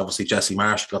season. Obviously, Jesse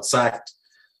Marsch got sacked.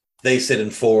 They sit in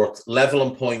 4th, level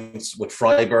on points with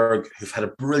Freiburg, who've had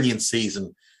a brilliant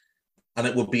season. And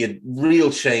it would be a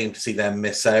real shame to see them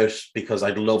miss out, because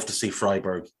I'd love to see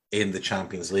Freiburg in the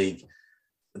Champions League.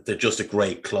 They're just a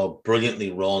great club,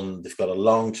 brilliantly run. They've got a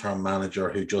long-term manager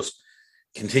who just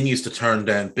continues to turn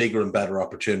down bigger and better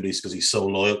opportunities because he's so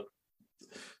loyal.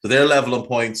 So they're level on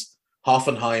points.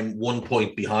 Hoffenheim 1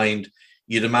 point behind.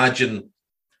 You'd imagine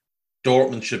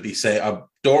Dortmund should be safe.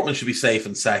 Dortmund should be safe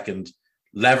in second.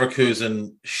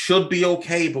 Leverkusen should be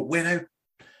okay, but without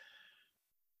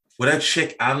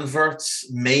Schick and Wirtz,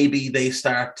 maybe they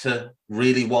start to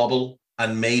really wobble,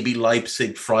 and maybe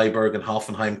Leipzig, Freiburg, and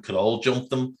Hoffenheim could all jump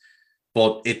them.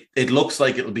 But it looks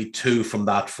like it'll be 2 from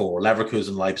that 4.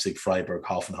 Leverkusen, Leipzig, Freiburg,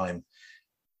 Hoffenheim.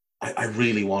 I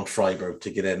really want Freiburg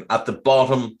to get in. At the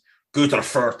bottom, Greuther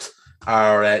Fürth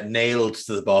are nailed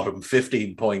to the bottom,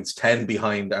 15 points, 10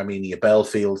 behind Arminia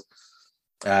Bielefeld.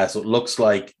 So it looks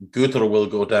like Greuther will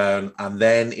go down, and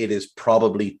then it is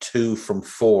probably 2 from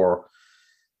 4.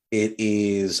 It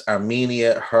is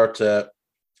Arminia, Hertha,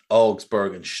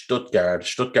 Augsburg, and Stuttgart.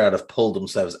 Stuttgart have pulled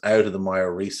themselves out of the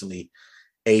mire recently,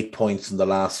 8 points in the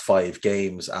last 5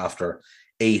 games after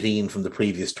 18 from the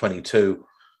previous 22.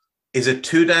 Is it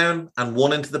 2 down and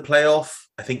 1 into the playoff?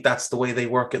 I think that's the way they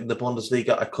work it in the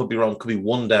Bundesliga. I could be wrong. It could be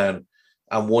 1 down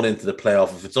and 1 into the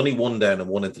playoff. If it's only 1 down and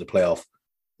 1 into the playoff,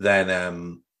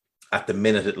 then at the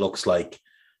minute it looks like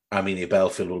Arminia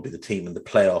Bielefeld will be the team in the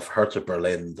playoff. Hertha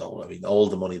Berlin, though, I mean, all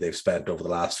the money they've spent over the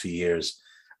last few years,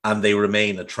 and they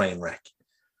remain a train wreck.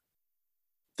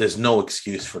 There's no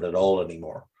excuse for it at all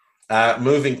anymore.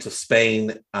 Moving to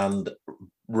Spain, and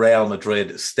Real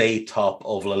Madrid stay top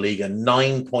of La Liga,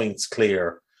 9 points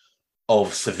clear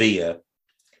of Sevilla.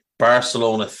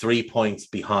 Barcelona 3 points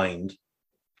behind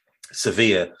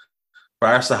Sevilla.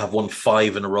 Barca have won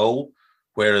 5 in a row,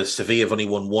 whereas Sevilla have only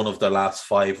won 1 of their last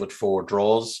 5 with 4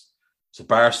 draws. So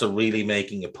Barca really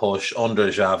making a push under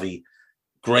Xavi.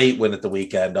 Great win at the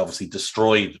weekend, obviously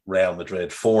destroyed Real Madrid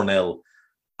 4-0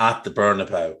 at the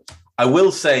Bernabeu. I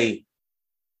will say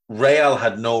Real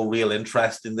had no real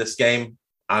interest in this game,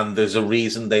 and there's a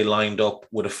reason they lined up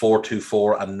with a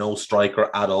 4-2-4 and no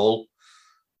striker at all.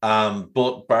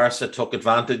 But Barca took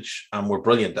advantage and were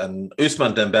brilliant. And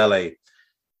Ousmane Dembele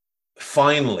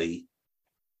finally,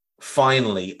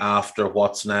 after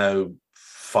what's now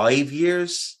 5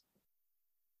 years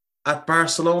at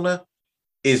Barcelona,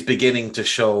 is beginning to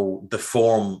show the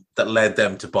form that led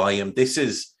them to buy him. This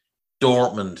is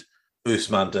Dortmund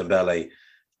Ousmane Dembele.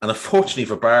 And unfortunately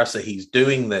for Barca, he's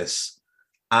doing this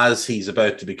as he's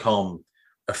about to become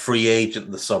a free agent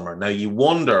in the summer. Now, you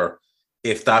wonder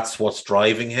if that's what's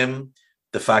driving him,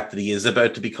 the fact that he is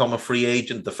about to become a free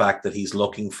agent, the fact that he's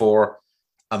looking for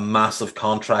a massive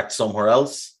contract somewhere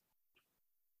else.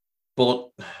 But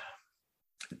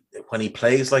when he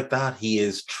plays like that, he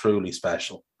is truly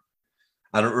special.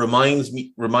 And it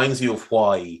reminds you of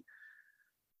why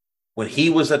when he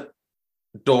was at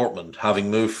Dortmund,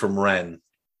 having moved from Rennes,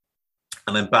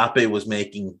 and Mbappe was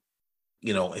making,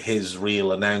 his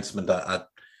real announcement at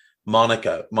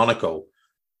Monaco,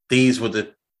 these were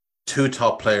the 2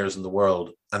 top players in the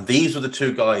world. And these were the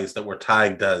 2 guys that were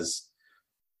tagged as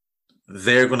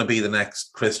they're going to be the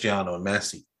next Cristiano and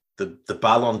Messi. The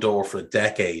Ballon d'Or for a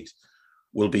decade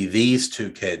will be these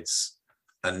 2 kids,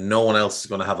 and no one else is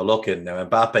going to have a look in. Now,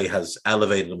 Mbappe has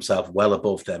elevated himself well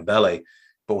above Dembele,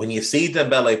 but when you see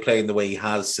Dembele playing the way he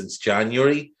has since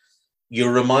January,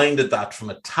 you're reminded that from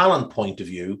a talent point of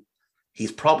view,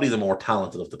 he's probably the more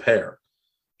talented of the pair.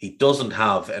 He doesn't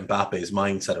have Mbappe's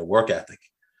mindset or work ethic,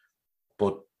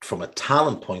 but from a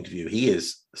talent point of view, he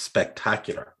is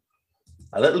spectacular.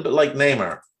 A little bit like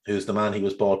Neymar, who's the man he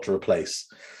was bought to replace.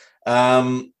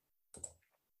 Atletico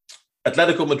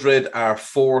Madrid are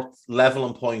 4th, level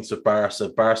on points with Barca.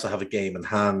 Barca have a game in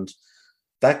hand.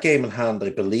 That game in hand, I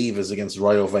believe, is against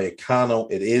Rayo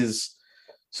Vallecano. It is.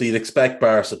 So you'd expect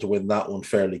Barca to win that one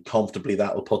fairly comfortably.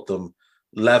 That will put them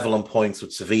level on points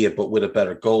with Sevilla, but with a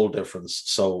better goal difference.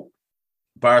 So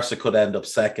Barca could end up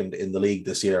 2nd in the league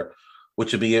this year,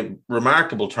 which would be a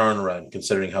remarkable turnaround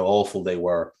considering how awful they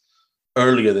were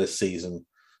earlier this season.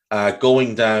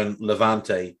 Going down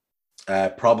Levante,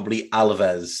 probably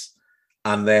Alaves,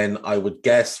 and then I would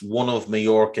guess one of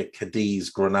Mallorca,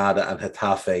 Cadiz, Granada, and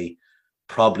Getafe.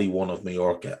 Probably one of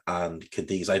Mallorca and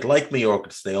Cadiz. I'd like Mallorca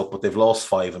to stay up, but they've lost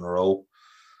 5 in a row,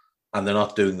 and they're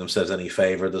not doing themselves any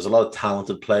favour. There's a lot of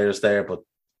talented players there, but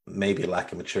maybe a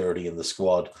lack of maturity in the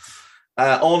squad.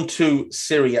 On to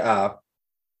Serie A,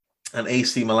 and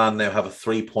AC Milan now have a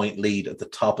 3-point lead at the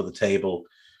top of the table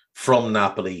from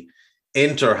Napoli.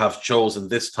 Inter have chosen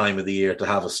this time of the year to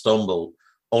have a stumble.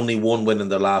 Only 1 win in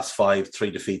their last 5, 3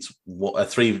 defeats,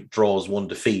 3 draws, 1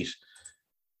 defeat.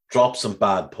 Drop some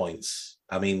bad points.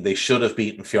 I mean, they should have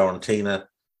beaten Fiorentina.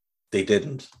 They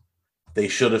didn't. They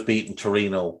should have beaten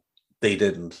Torino. They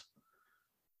didn't.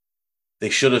 They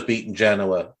should have beaten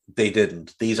Genoa. They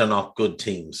didn't. These are not good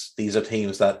teams. These are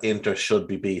teams that Inter should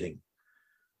be beating.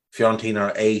 Fiorentina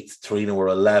are 8th, Torino are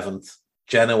 11th,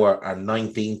 Genoa are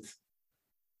 19th.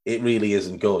 It really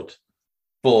isn't good.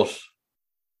 But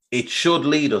it should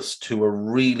lead us to a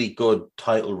really good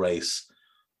title race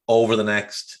over the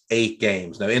next 8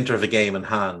 games. Now, Inter have a game in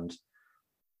hand,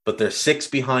 but they're 6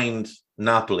 behind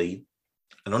Napoli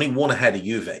and only 1 ahead of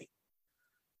Juve.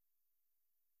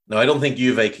 Now, I don't think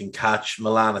Juve can catch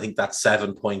Milan. I think that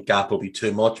 7-point gap will be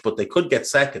too much, but they could get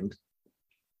second,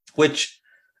 which,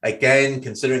 again,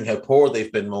 considering how poor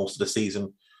they've been most of the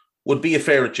season, would be a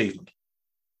fair achievement.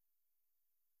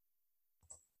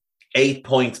 8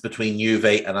 points between Juve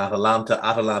and Atalanta.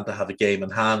 Atalanta have a game in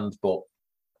hand, but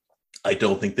I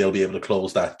don't think they'll be able to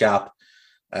close that gap.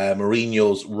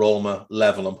 Mourinho's Roma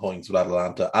level on points with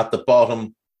Atalanta. At the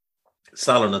bottom,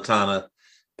 Salernitana,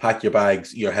 pack your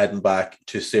bags, you're heading back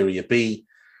to Serie B.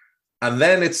 And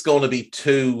then it's going to be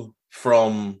 2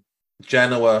 from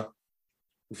Genoa,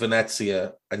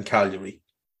 Venezia, and Cagliari.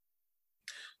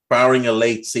 Barring a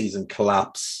late season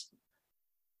collapse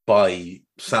by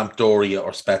Sampdoria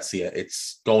or Spezia,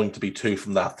 it's going to be 2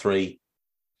 from that 3.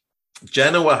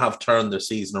 Genoa have turned their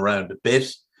season around a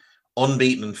bit,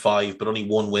 unbeaten in 5, but only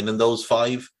 1 win in those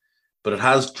 5. But it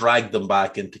has dragged them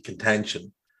back into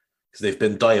contention because they've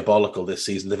been diabolical this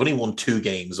season. They've only won 2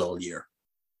 games all year.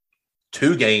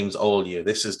 2 games all year.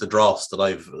 This is the dross that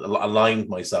I've aligned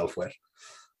myself with.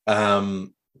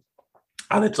 And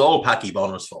it's all Packie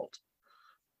Bonner's fault.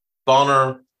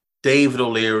 Bonner, David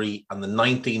O'Leary, and the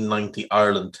 1990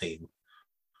 Ireland team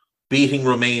beating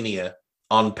Romania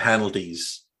on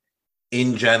penalties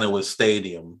in Genoa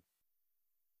Stadium.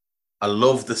 I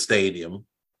love the stadium.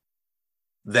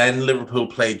 Then Liverpool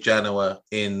played Genoa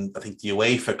in, I think, the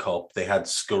UEFA Cup. They had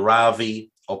Scaravi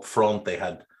up front. They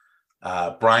had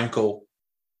Branco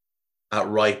at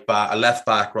right back, a left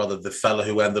back rather, the fella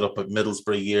who ended up at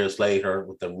Middlesbrough years later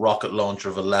with the rocket launcher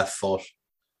of a left foot.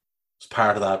 Was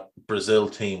part of that Brazil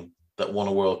team that won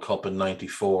a World Cup in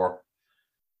 '94.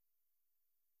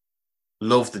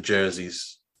 Love the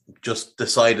jerseys. Just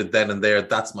decided then and there,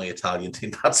 that's my Italian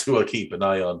team. That's who I'll keep an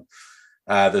eye on.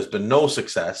 There's been no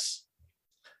success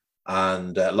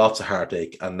and lots of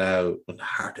heartache. And now,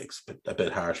 heartache's a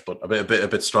bit harsh, but a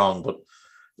bit strong, but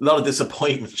a lot of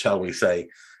disappointment, shall we say.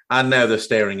 And now they're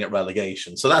staring at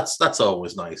relegation. So that's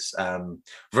always nice.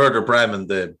 Werder Bremen,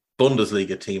 the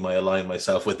Bundesliga team I align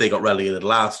myself with, they got relegated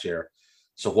last year.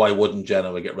 So why wouldn't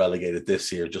Genoa get relegated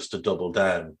this year just to double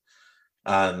down?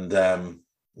 And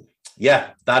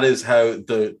yeah, that is how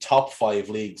the top 5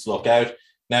 leagues look out.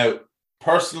 Now,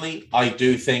 personally, I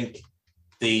do think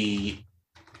the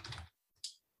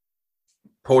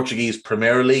Portuguese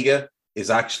Primeira Liga is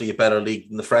actually a better league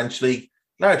than the French league,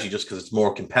 largely just because it's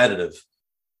more competitive.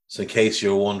 So in case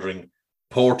you're wondering,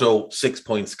 Porto, 6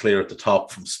 points clear at the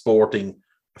top from Sporting,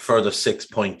 a further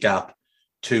 6-point gap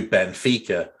to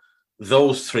Benfica.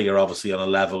 Those 3 are obviously on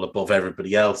a level above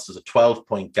everybody else. There's a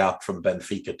 12-point gap from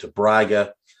Benfica to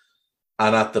Braga.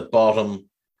 And at the bottom,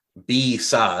 be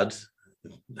sad.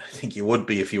 I think you would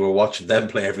be if you were watching them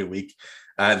play every week.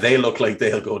 They look like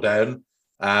they'll go down.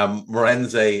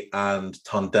 Morense and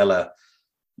Tondela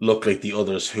look like the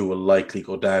others who will likely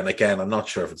go down. Again, I'm not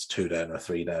sure if it's 2 down or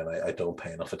 3 down. I don't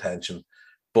pay enough attention.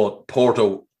 But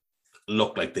Porto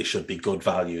look like they should be good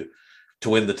value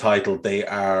to win the title. They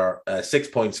are 6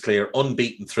 points clear,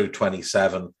 unbeaten through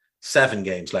 27, 7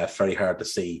 games left. Very hard to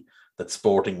see that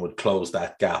Sporting would close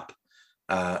that gap.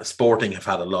 Sporting have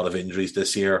had a lot of injuries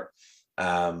this year.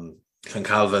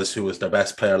 Goncalves, who was their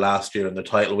best player last year in the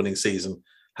title-winning season,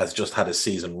 has just had his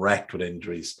season wrecked with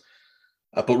injuries.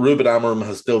 But Ruben Amorim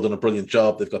has still done a brilliant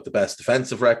job. They've got the best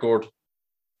defensive record.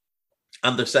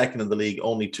 And they're second in the league,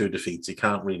 only 2 defeats. You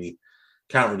can't really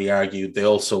argue. They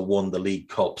also won the League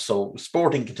Cup. So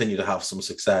Sporting continue to have some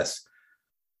success.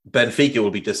 Benfica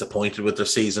will be disappointed with their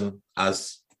season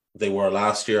as they were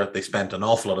last year. They spent an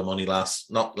awful lot of money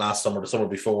not last summer, the summer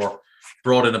before,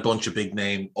 brought in a bunch of big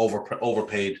name,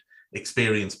 overpaid,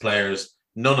 experienced players.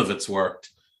 None of it's worked.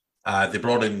 They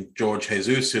brought in George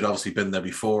Jesus, who'd obviously been there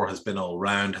before, has been all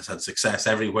round, has had success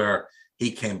everywhere.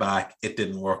 He came back. It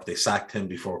didn't work. They sacked him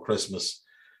before Christmas.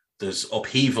 There's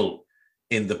upheaval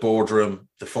in the boardroom.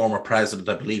 The former president,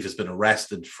 I believe, has been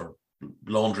arrested for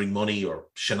laundering money or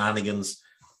shenanigans.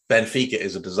 Benfica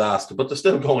is a disaster, but they're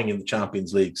still going in the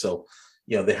Champions League. So,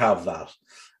 they have that.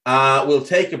 We'll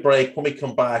take a break. When we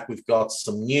come back, we've got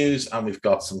some news and we've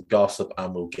got some gossip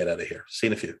and we'll get out of here. See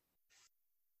you in a few.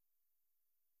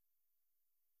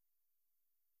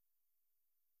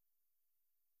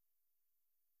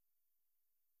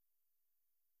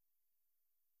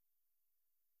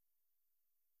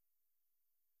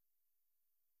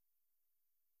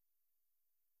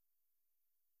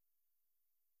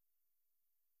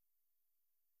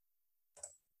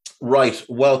 Right,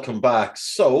 welcome back.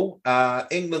 So,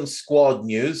 England squad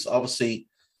news. Obviously,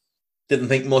 didn't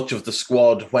think much of the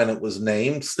squad when it was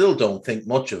named. Still don't think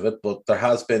much of it, but there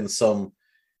has been some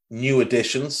new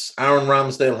additions. Aaron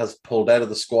Ramsdale has pulled out of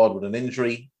the squad with an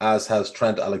injury, as has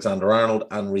Trent Alexander-Arnold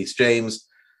and Reece James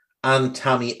and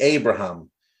Tammy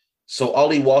Abraham. So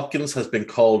Ollie Watkins has been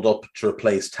called up to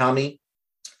replace Tammy.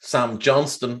 Sam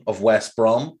Johnston of West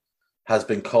Brom has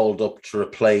been called up to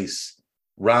replace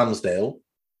Ramsdale.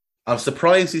 I'm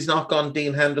surprised he's not gone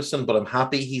Dean Henderson, but I'm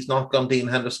happy he's not gone Dean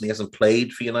Henderson. He hasn't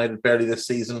played for United barely this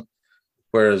season,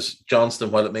 whereas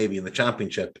Johnston, while it may be in the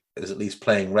Championship, is at least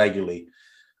playing regularly.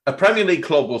 A Premier League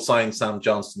club will sign Sam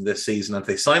Johnston this season, and if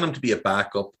they sign him to be a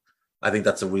backup, I think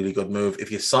that's a really good move.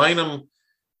 If you sign him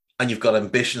and you've got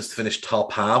ambitions to finish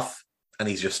top half and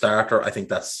he's your starter, I think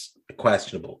that's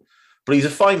questionable. But he's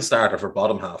a fine starter for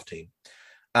bottom half team.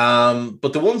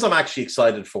 But the ones I'm actually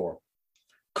excited for,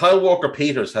 Kyle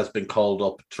Walker-Peters has been called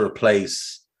up to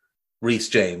replace Reece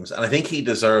James, and I think he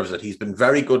deserves it. He's been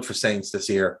very good for Saints this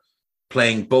year,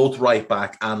 playing both right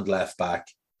back and left back.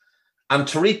 And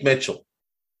Tariq Mitchell,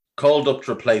 called up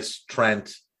to replace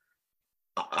Trent.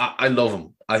 I love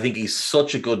him. I think he's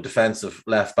such a good defensive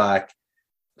left back,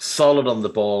 solid on the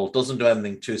ball, doesn't do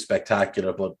anything too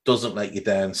spectacular, but doesn't let you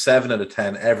down. 7 out of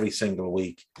 10 every single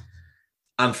week.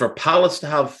 And for Palace to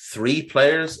have 3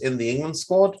 players in the England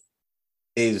squad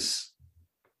is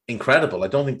incredible. I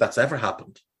don't think that's ever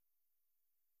happened.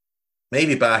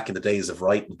 Maybe back in the days of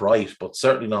Wright and Bright, but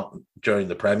certainly not during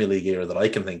the Premier League era that I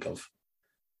can think of.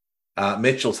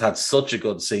 Mitchell's had such a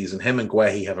good season. Him and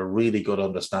Guehi have a really good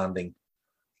understanding.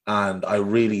 And I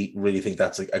really, really think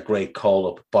that's a great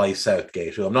call-up by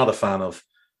Southgate, who I'm not a fan of,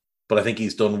 but I think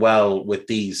he's done well with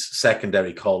these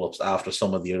secondary call-ups after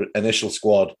some of the initial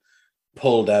squad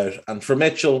pulled out. And for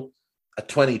Mitchell, at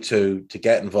 22, to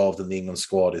get involved in the England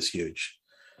squad is huge.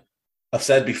 I've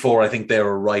said before, I think they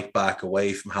were right back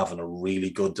away from having a really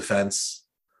good defence.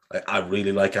 I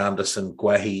really like Anderson.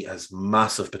 Guehi has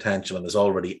massive potential and is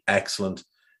already excellent.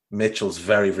 Mitchell's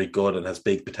very, very good and has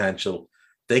big potential.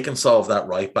 They can solve that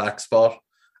right back spot.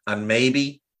 And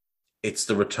maybe it's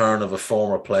the return of a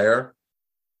former player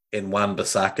in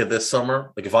Wan-Bissaka this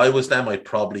summer. Like if I was them, I'd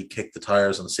probably kick the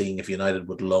tires on seeing if United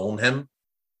would loan him.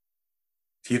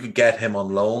 If you could get him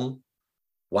on loan,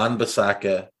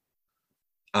 Wan-Bissaka,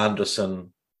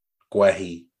 Anderson,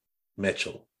 Guehi,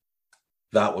 Mitchell,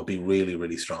 that would be really,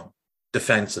 really strong.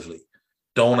 Defensively,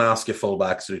 don't ask your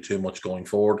fullbacks to do too much going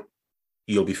forward.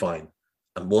 You'll be fine.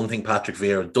 And one thing Patrick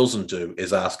Vieira doesn't do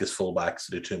is ask his fullbacks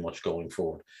to do too much going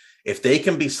forward. If they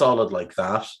can be solid like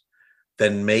that,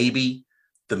 then maybe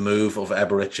the move of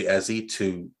Eberechi Eze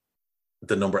to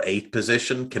the number 8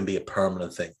 position can be a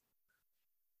permanent thing.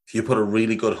 If you put a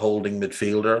really good holding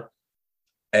midfielder,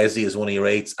 Eze is one of your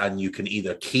 8s, and you can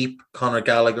either keep Conor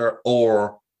Gallagher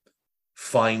or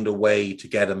find a way to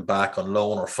get him back on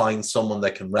loan or find someone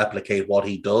that can replicate what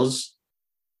he does,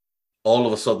 all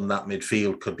of a sudden that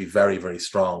midfield could be very, very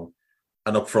strong.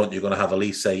 And up front, you're going to have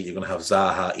Elise, you're going to have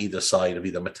Zaha either side of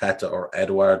either Mateta or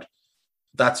Edouard.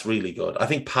 That's really good. I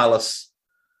think Palace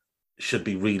should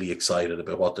be really excited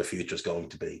about what their future is going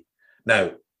to be.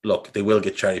 Now, look, they will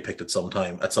get cherry-picked at some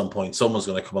time. At some point, someone's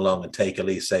going to come along and take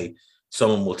Elise.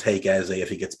 Someone will take Eze if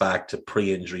he gets back to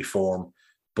pre-injury form.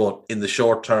 But in the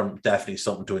short term, definitely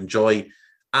something to enjoy.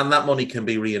 And that money can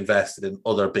be reinvested in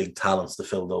other big talents to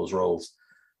fill those roles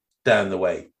down the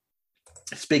way.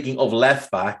 Speaking of left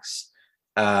backs,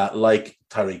 like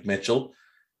Tariq Mitchell,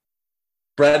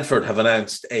 Brentford have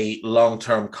announced a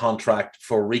long-term contract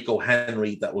for Rico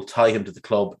Henry that will tie him to the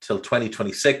club till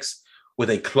 2026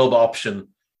 with a club option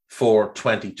for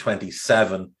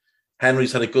 2027.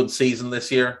 Henry's had a good season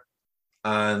this year.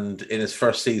 And in his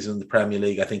first season in the Premier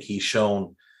League, I think he's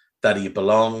shown that he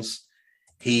belongs.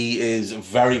 He is a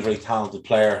very, very talented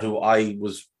player who I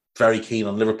was very keen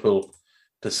on Liverpool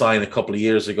to sign a couple of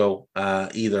years ago,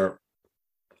 either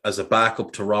as a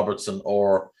backup to Robertson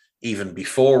or even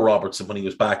before Robertson when he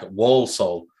was back at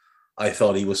Walsall. I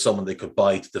thought he was someone they could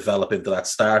buy to develop into that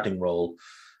starting role.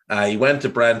 He went to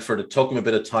Brentford. It took him a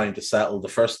bit of time to settle. The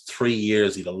first 3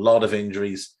 years, he had a lot of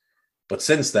injuries. But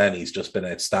since then, he's just been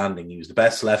outstanding. He was the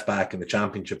best left back in the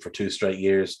Championship for 2 straight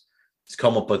years. He's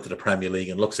come up into the Premier League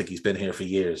and looks like he's been here for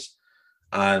years.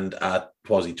 And at,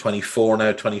 was he 24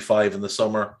 now, 25 in the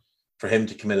summer? For him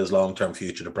to commit his long-term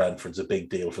future to Brentford's a big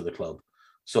deal for the club.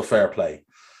 So fair play.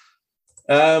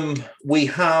 We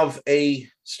have a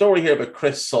story here about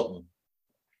Chris Sutton,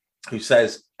 who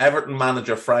says Everton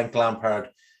manager Frank Lampard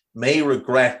may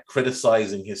regret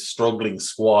criticising his struggling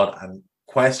squad and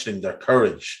questioning their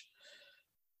courage.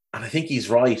 And I think he's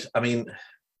right. I mean,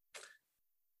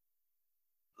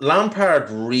 Lampard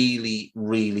really,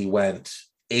 really went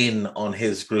in on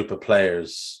his group of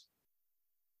players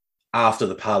after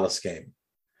the Palace game.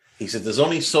 He said, there's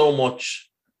only so much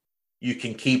you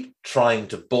can keep trying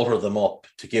to butter them up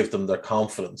to give them their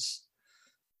confidence.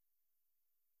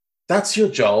 That's your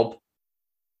job.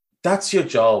 That's your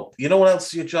job. You know what else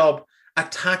is your job? A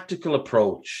tactical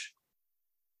approach.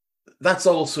 That's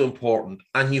also important.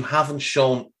 And you haven't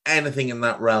shown anything in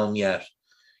that realm yet.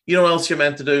 You know what else you're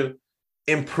meant to do?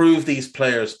 Improve these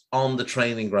players on the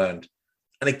training ground.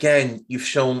 And again, you've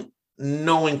shown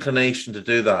no inclination to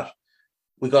do that.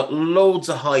 We got loads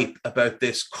of hype about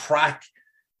this crack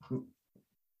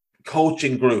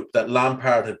coaching group that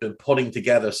Lampard had been putting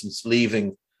together since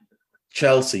leaving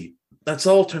Chelsea. That's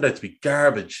all turned out to be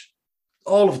garbage.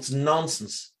 All of it's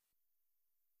nonsense.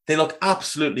 They look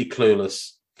absolutely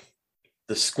clueless.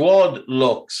 The squad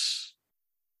looks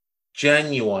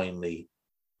genuinely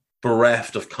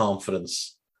bereft of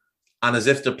confidence and as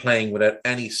if they're playing without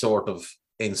any sort of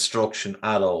instruction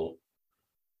at all.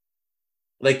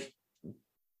 Like,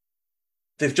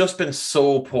 they've just been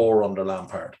so poor under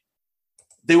Lampard.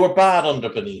 They were bad under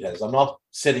Benitez. I'm not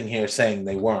sitting here saying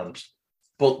they weren't,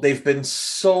 but they've been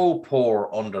so poor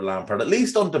under Lampard. At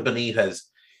least under Benitez,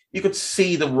 you could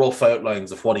see the rough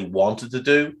outlines of what he wanted to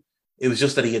do. It was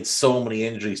just that he had so many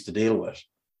injuries to deal with.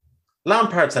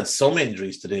 Lampard's had some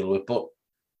injuries to deal with, but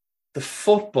the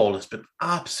football has been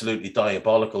absolutely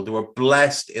diabolical. They were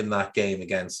blessed in that game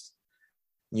against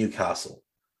Newcastle.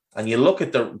 And you look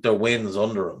at their wins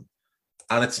under him,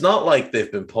 and it's not like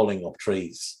they've been pulling up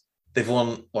trees. They've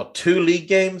won, 2 league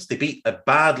games? They beat a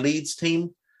bad Leeds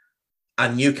team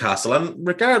and Newcastle. And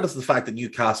regardless of the fact that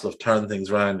Newcastle have turned things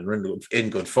around and are in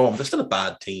good form, they're still a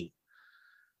bad team.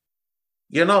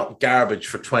 You're not garbage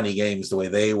for 20 games the way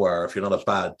they were if you're not a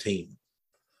bad team.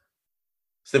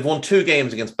 So they've won 2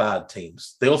 games against bad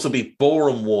teams. They also beat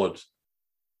Boreham Wood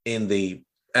in the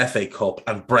FA Cup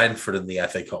and Brentford in the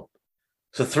FA Cup.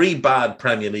 So 3 bad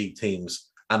Premier League teams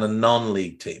and a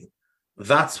non-league team.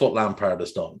 That's what Lampard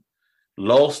has done.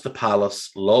 Lost to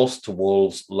Palace, lost to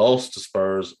Wolves, lost to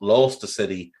Spurs, lost to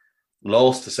City,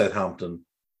 lost to Southampton,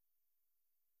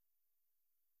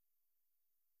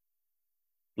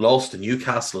 lost to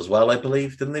Newcastle as well, I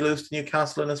believe. Didn't they lose to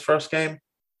Newcastle in his first game?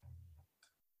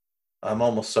 I'm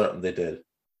almost certain they did.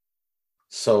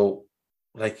 So,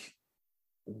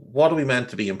 what are we meant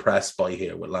to be impressed by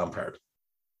here with Lampard?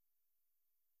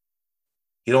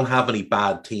 You don't have any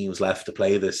bad teams left to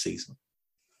play this season.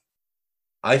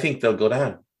 I think they'll go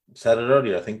down. I said it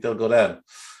earlier. I think they'll go down.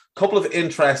 A couple of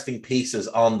interesting pieces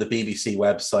on the BBC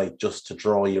website just to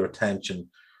draw your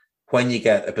attention when you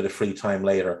get a bit of free time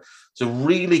later. It's a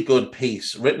really good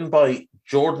piece written by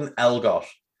Jordan Elgott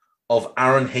of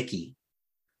Aaron Hickey,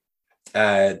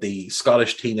 the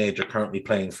Scottish teenager currently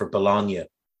playing for Bologna.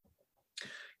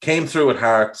 Came through at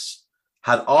Hearts,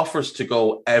 had offers to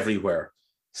go everywhere.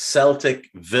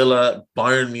 Celtic, Villa,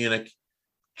 Bayern Munich,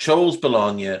 chose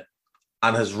Bologna,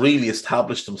 and has really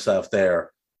established himself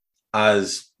there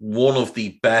as one of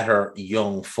the better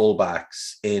young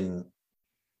fullbacks in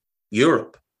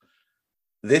Europe.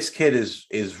 This kid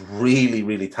is really,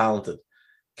 really talented.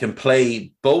 Can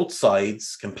play both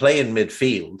sides, can play in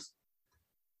midfield.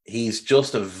 He's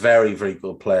just a very, very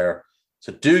good player.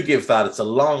 So do give that. It's a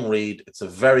long read. It's a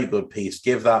very good piece.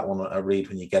 Give that one a read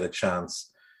when you get a chance.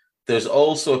 There's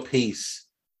also a piece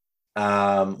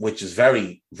which is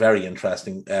very, very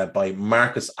interesting, by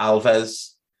Marcus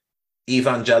Alves,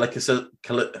 Evangelicism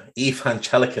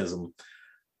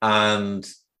and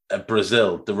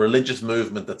Brazil, the religious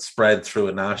movement that spread through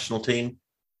a national team.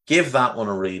 Give that one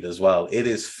a read as well. It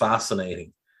is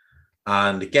fascinating.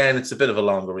 And again, it's a bit of a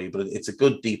longer read, but it's a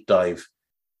good deep dive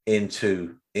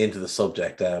into the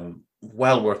subject.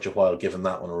 Well worth your while giving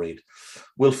that one a read.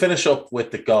 We'll finish up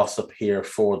with the gossip here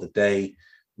for the day.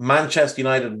 Manchester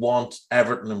United want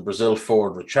Everton and Brazil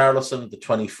forward Richarlison. The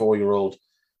 24-year-old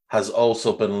has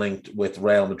also been linked with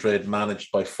Real Madrid,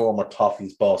 managed by former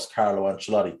Toffees boss Carlo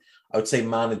Ancelotti. I would say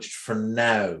managed for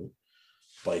now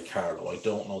by Carlo. I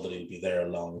don't know that he'll be there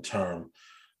long term.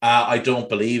 I don't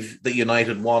believe that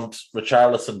United want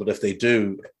Richarlison, but if they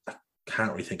do, I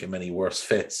can't really think of many worse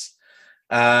fits.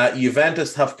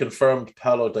 Juventus have confirmed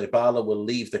Paulo Dybala will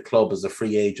leave the club as a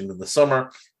free agent in the summer.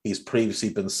 He's previously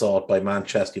been sought by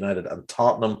Manchester United and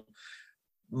Tottenham.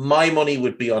 My money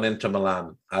would be on Inter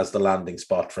Milan as the landing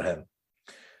spot for him.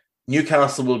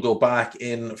 Newcastle will go back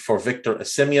in for Victor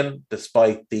Osimhen,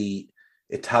 despite the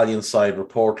Italian side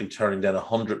reportedly turning down a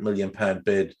 £100 million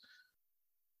bid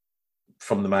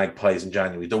from the Magpies in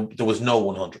January. There was no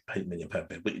 £100 million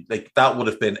bid. But that would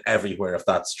have been everywhere if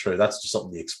that's true. That's just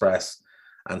something the Express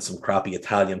and some crappy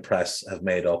Italian press have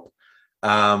made up.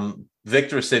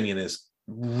 Victor Osimhen is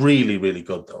really, really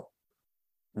good, though.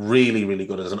 Really, really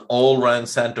good. As an all-round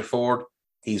centre forward,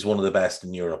 he's one of the best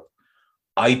in Europe.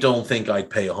 I don't think I'd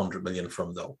pay 100 million for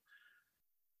him, though.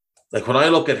 Like, when I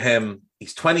look at him,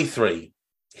 he's 23.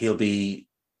 He'll be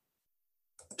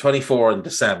 24 in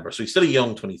December, so he's still a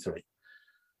young 23.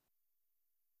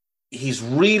 He's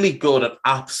really good at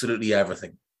absolutely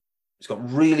everything. He's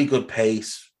got really good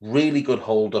pace, really good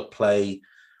hold-up play,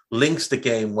 links the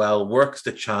game well, works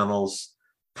the channels,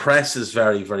 presses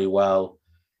very, very well.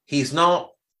 He's not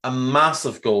a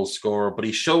massive goal scorer, but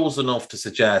he shows enough to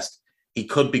suggest he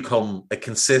could become a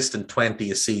consistent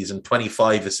 20 a season,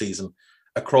 25 a season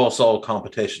across all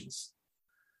competitions.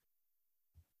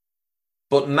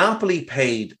 But Napoli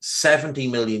paid 70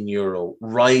 million euro,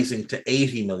 rising to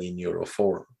 80 million euro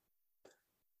for him.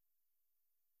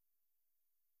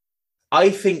 I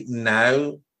think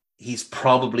now he's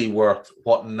probably worth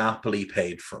what Napoli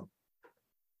paid for him.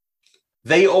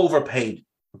 They overpaid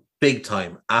big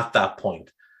time at that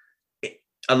point.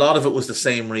 A lot of it was the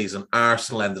same reason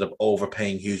Arsenal ended up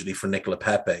overpaying hugely for Nicola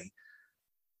Pepe.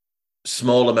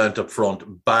 Small amount up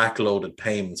front, backloaded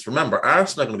payments. Remember,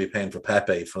 Arsenal are going to be paying for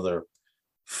Pepe for their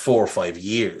 4 or 5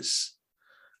 years.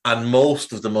 And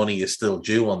most of the money is still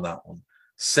due on that one.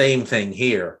 Same thing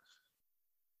here.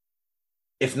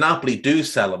 If Napoli do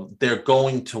sell him, they're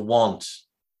going to want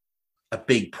a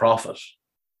big profit.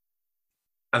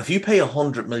 And if you pay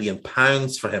 £100 million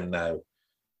for him now,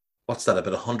 what's that,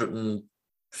 about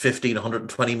 115,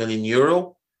 120 million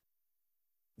euro?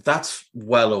 That's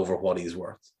well over what he's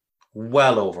worth.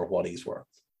 Well over what he's worth.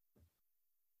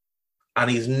 And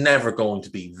he's never going to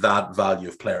be that value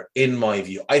of player, in my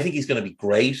view. I think he's going to be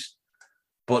great,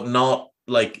 but not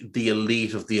like the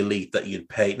elite of the elite that you'd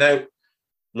pay. Now,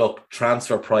 look,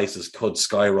 transfer prices could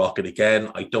skyrocket again.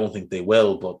 I don't think they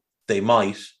will, but they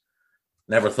might.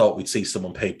 Never thought we'd see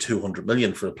someone pay 200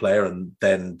 million for a player, and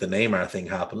then the Neymar thing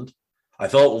happened. I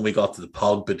thought when we got to the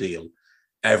Pogba deal,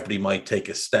 everybody might take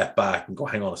a step back and go,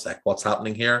 hang on a sec, what's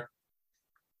happening here?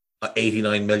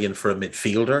 89 million for a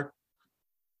midfielder?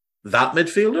 That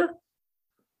midfielder?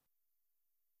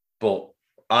 But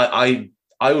I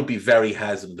would be very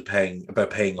hesitant about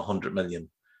paying 100 million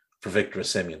for Victor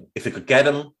Osimhen. If it could get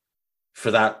him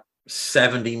for that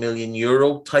 70 million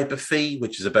euro type of fee,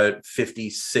 which is about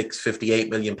 56, 58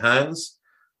 million pounds,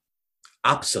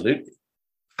 absolutely.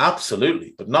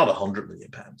 Absolutely, but not 100 million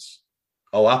pounds.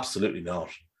 Oh, absolutely not.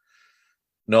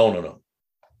 No.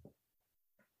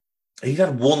 He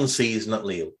had one season at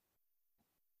Lille.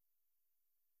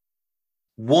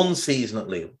 One season at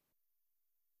Lille.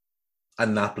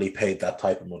 And Napoli paid that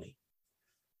type of money.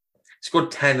 He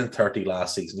scored 10 and 30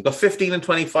 last season. He got 15 and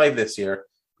 25 this year.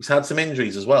 He's had some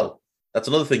injuries as well. That's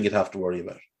another thing you'd have to worry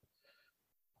about.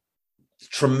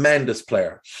 Tremendous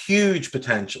player. Huge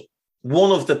potential.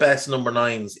 One of the best number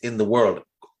 9s in the world.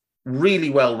 Really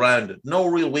well-rounded. No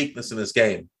real weakness in his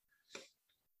game.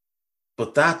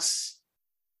 But that's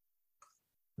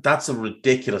a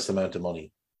ridiculous amount of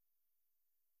money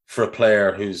for a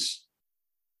player who's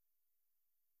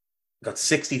got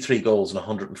 63 goals in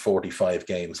 145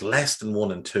 games, less than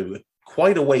 1 and 2,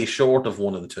 quite a way short of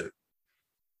 1 and 2.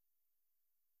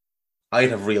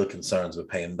 I'd have real concerns with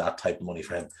paying that type of money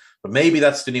for him. But maybe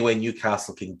that's the only way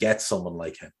Newcastle can get someone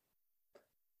like him.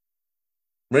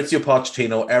 Maurizio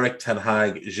Pochettino, Eric Ten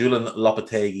Hag, Julian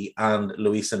Lopetegui, and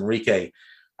Luis Enrique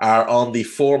are on the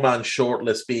 4-man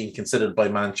shortlist being considered by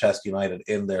Manchester United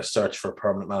in their search for a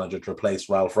permanent manager to replace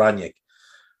Ralf Rangnick.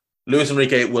 Luis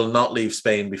Enrique will not leave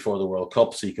Spain before the World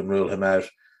Cup, so you can rule him out.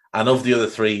 And of the other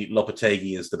 3,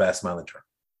 Lopetegui is the best manager.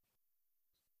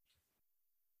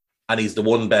 And he's the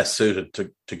one best suited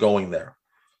to going there.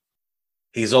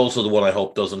 He's also the one I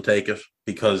hope doesn't take it,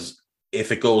 because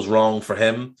if it goes wrong for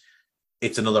him,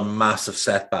 it's another massive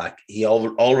setback. He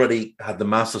already had the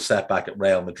massive setback at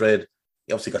Real Madrid.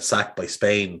 He obviously got sacked by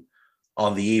Spain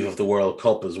on the eve of the World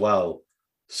Cup as well.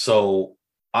 So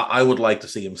I would like to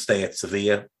see him stay at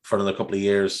Sevilla for another couple of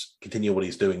years, continue what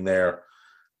he's doing there,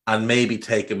 and maybe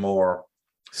take a more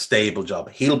stable job.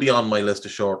 He'll be on my list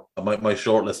of my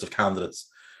short list of candidates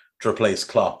to replace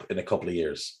Klopp in a couple of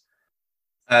years.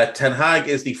 Ten Hag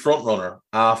is the front runner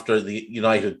after the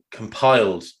United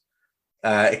compiled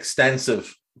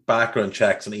extensive background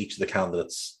checks on each of the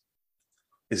candidates.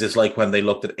 Is this like when they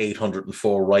looked at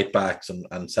 804 right backs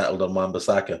and settled on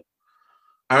Wan-Bissaka?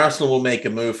 Arsenal will make a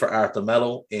move for Arthur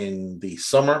Melo in the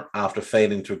summer after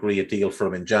failing to agree a deal for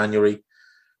him in January.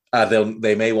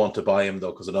 They may want to buy him,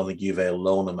 though, because I don't think Juve will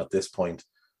loan him at this point.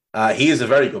 He is a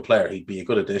very good player. He'd be a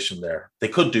good addition there. They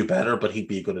could do better, but he'd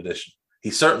be a good addition.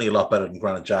 He's certainly a lot better than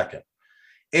Granit Xhaka.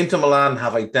 Inter Milan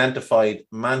have identified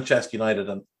Manchester United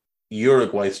and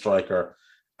Uruguay striker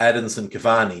Edinson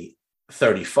Cavani,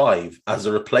 35, as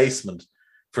a replacement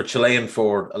for Chilean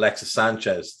forward Alexis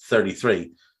Sanchez,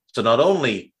 33. So not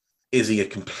only is he a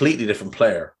completely different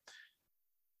player,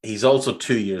 he's also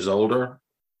 2 years older.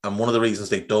 And one of the reasons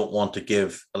they don't want to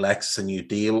give Alexis a new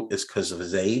deal is because of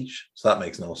his age. So that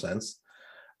makes no sense.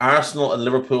 Arsenal and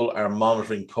Liverpool are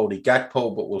monitoring Cody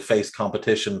Gakpo, but will face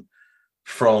competition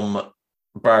from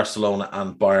Barcelona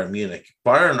and Bayern Munich.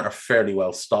 Bayern are fairly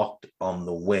well stocked on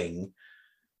the wing.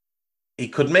 It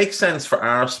could make sense for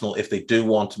Arsenal if they do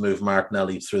want to move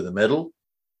Martinelli through the middle.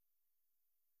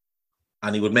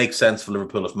 And he would make sense for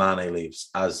Liverpool if Mane leaves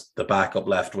as the backup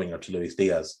left winger to Luis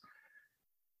Diaz.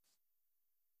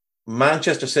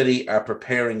 Manchester City are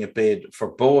preparing a bid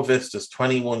for Boavista's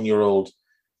 21-year-old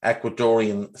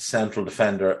Ecuadorian central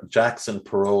defender, Jackson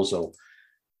Perozo.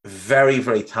 Very,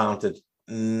 very talented,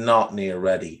 not near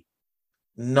ready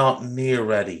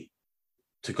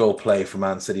to go play for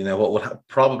Man City. Now, what would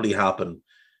probably happen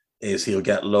is he'll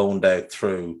get loaned out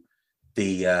through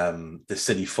the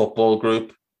City football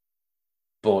group,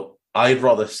 but I'd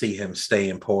rather see him stay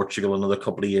in Portugal another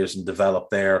couple of years and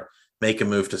develop there, make a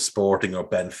move to Sporting or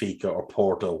Benfica or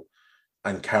Porto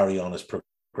and carry on his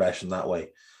progression that way.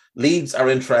 Leeds are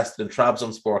interested in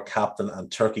Trabzonspor captain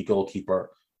and Turkey goalkeeper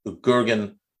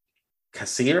Gurgen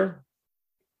Kasir,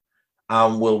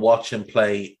 and we'll watch him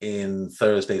play in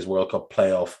Thursday's World Cup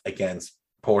playoff against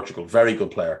Portugal. Very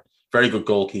good player, very good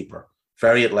goalkeeper,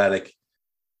 very athletic,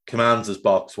 commands his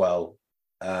box well.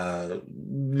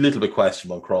 Little bit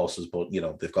questionable on crosses, but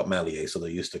they've got Meslier, so they're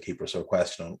used to keepers who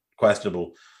are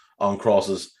questionable on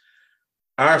crosses.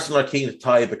 Arsenal are keen to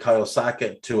tie Bukayo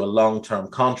Saka to a long-term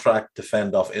contract to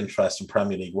fend off interest in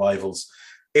Premier League rivals.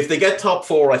 If they get top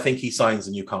four, I think he signs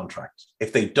a new contract.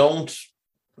 If they don't,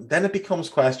 then it becomes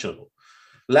questionable.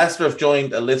 Leicester have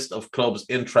joined a list of clubs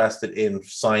interested in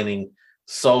signing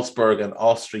Salzburg and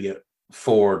Austria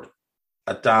forward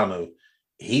Adamu.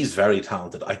 He's very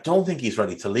talented. I don't think he's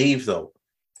ready to leave, though.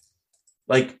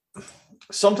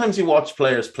 Sometimes you watch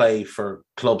players play for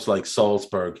clubs like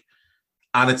Salzburg,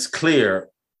 and it's clear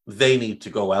they need to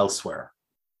go elsewhere.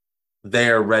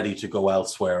 They're ready to go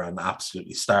elsewhere and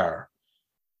absolutely star.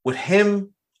 With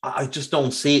him, I just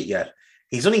don't see it yet.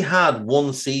 He's only had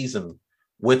one season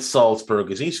with Salzburg.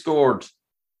 He scored,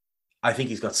 I think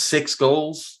he's got 6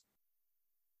 goals.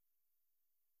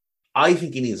 I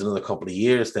think he needs another couple of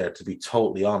years there, to be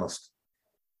totally honest.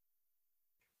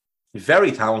 He's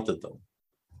very talented, though.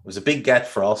 It was a big get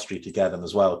for Austria to get him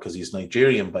as well, because he's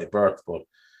Nigerian by birth, but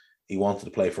he wanted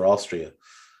to play for Austria.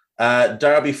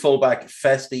 Derby fullback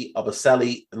Festi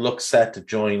Obaselli looks set to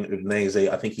join Udinese.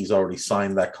 I think he's already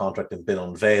signed that contract and been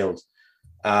unveiled.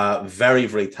 Very,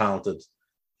 very talented,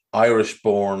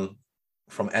 Irish-born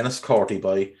from Enniscorthy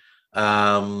by.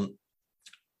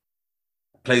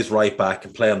 Plays right back,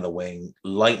 can play on the wing,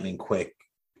 lightning quick,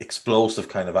 explosive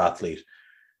kind of athlete.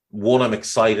 One I'm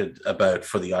excited about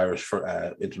for the Irish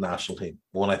international team.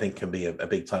 One I think can be a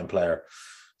big-time player.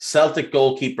 Celtic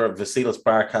goalkeeper Vasilis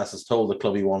Barkas has told the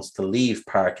club he wants to leave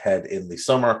Parkhead in the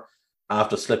summer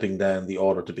after slipping down the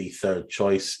order to be third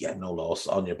choice. Yeah, no loss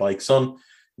on your bike, son.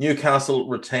 Newcastle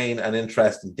retain an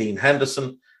interest in Dean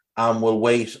Henderson and will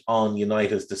wait on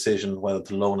United's decision whether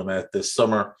to loan him out this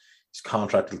summer. His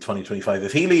contract till 2025.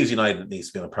 If he leaves United, it needs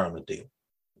to be on a permanent deal.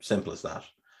 Simple as that.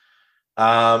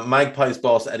 Magpies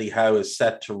boss Eddie Howe is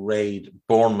set to raid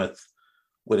Bournemouth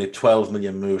with a 12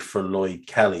 million move for Lloyd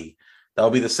Kelly. That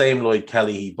will be the same Lloyd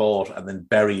Kelly he bought and then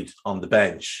buried on the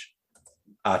bench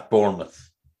at Bournemouth.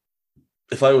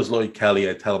 If I was Lloyd Kelly,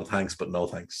 I'd tell him thanks, but no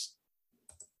thanks.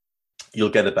 You'll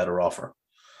get a better offer.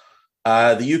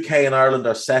 The UK and Ireland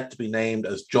are set to be named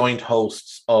as joint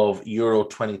hosts of Euro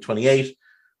 2028,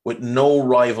 with no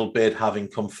rival bid having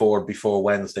come forward before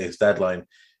Wednesday's deadline.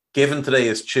 Given today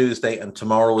is Tuesday and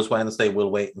tomorrow is Wednesday,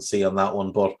 we'll wait and see on that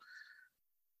one, but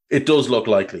it does look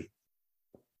likely.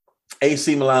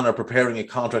 AC Milan are preparing a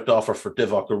contract offer for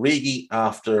Divock Origi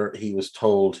after he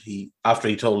told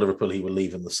Liverpool he will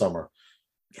leave in the summer.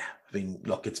 Yeah, I mean,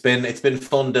 look, it's been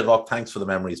fun, Divock. Thanks for the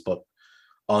memories, but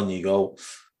on you go.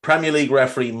 Premier League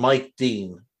referee Mike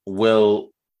Dean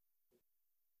will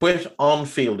quit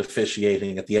on-field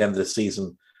officiating at the end of the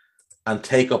season and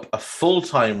take up a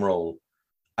full-time role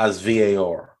as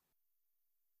VAR.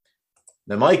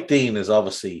 Now, Mike Dean is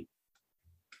obviously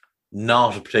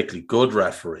not a particularly good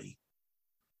referee.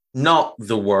 Not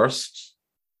the worst,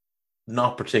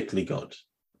 not particularly good.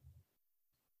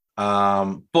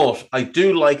 But I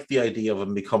do like the idea of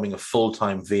him becoming a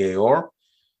full-time VAR.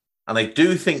 And I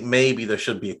do think maybe there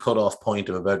should be a cutoff point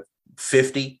of about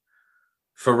 50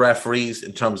 for referees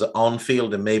in terms of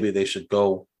on-field, and maybe they should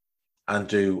go and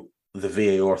do the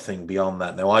VAR thing beyond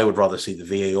that. Now, I would rather see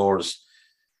the VARs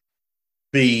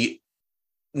be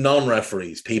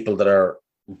non-referees, people that are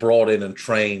brought in and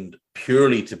trained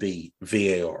purely to be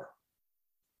VAR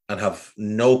and have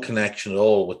no connection at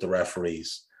all with the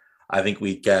referees. I think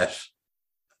we'd get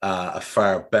a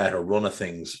far better run of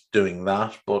things doing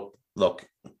that. But look,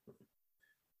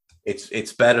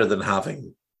 it's better than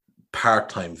having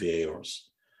part-time VARs.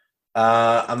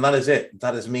 And that is it.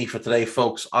 That is me for today,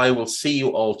 folks. I will see you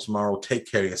all tomorrow.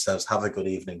 Take care of yourselves. Have a good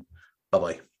evening.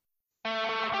 Bye-bye.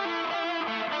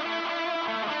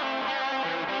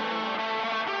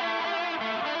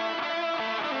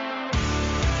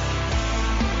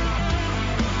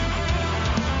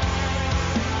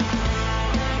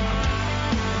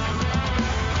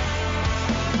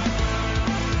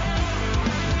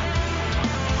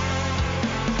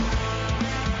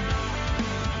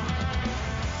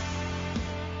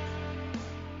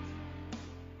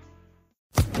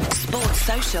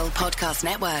 Social Podcast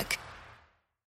Network.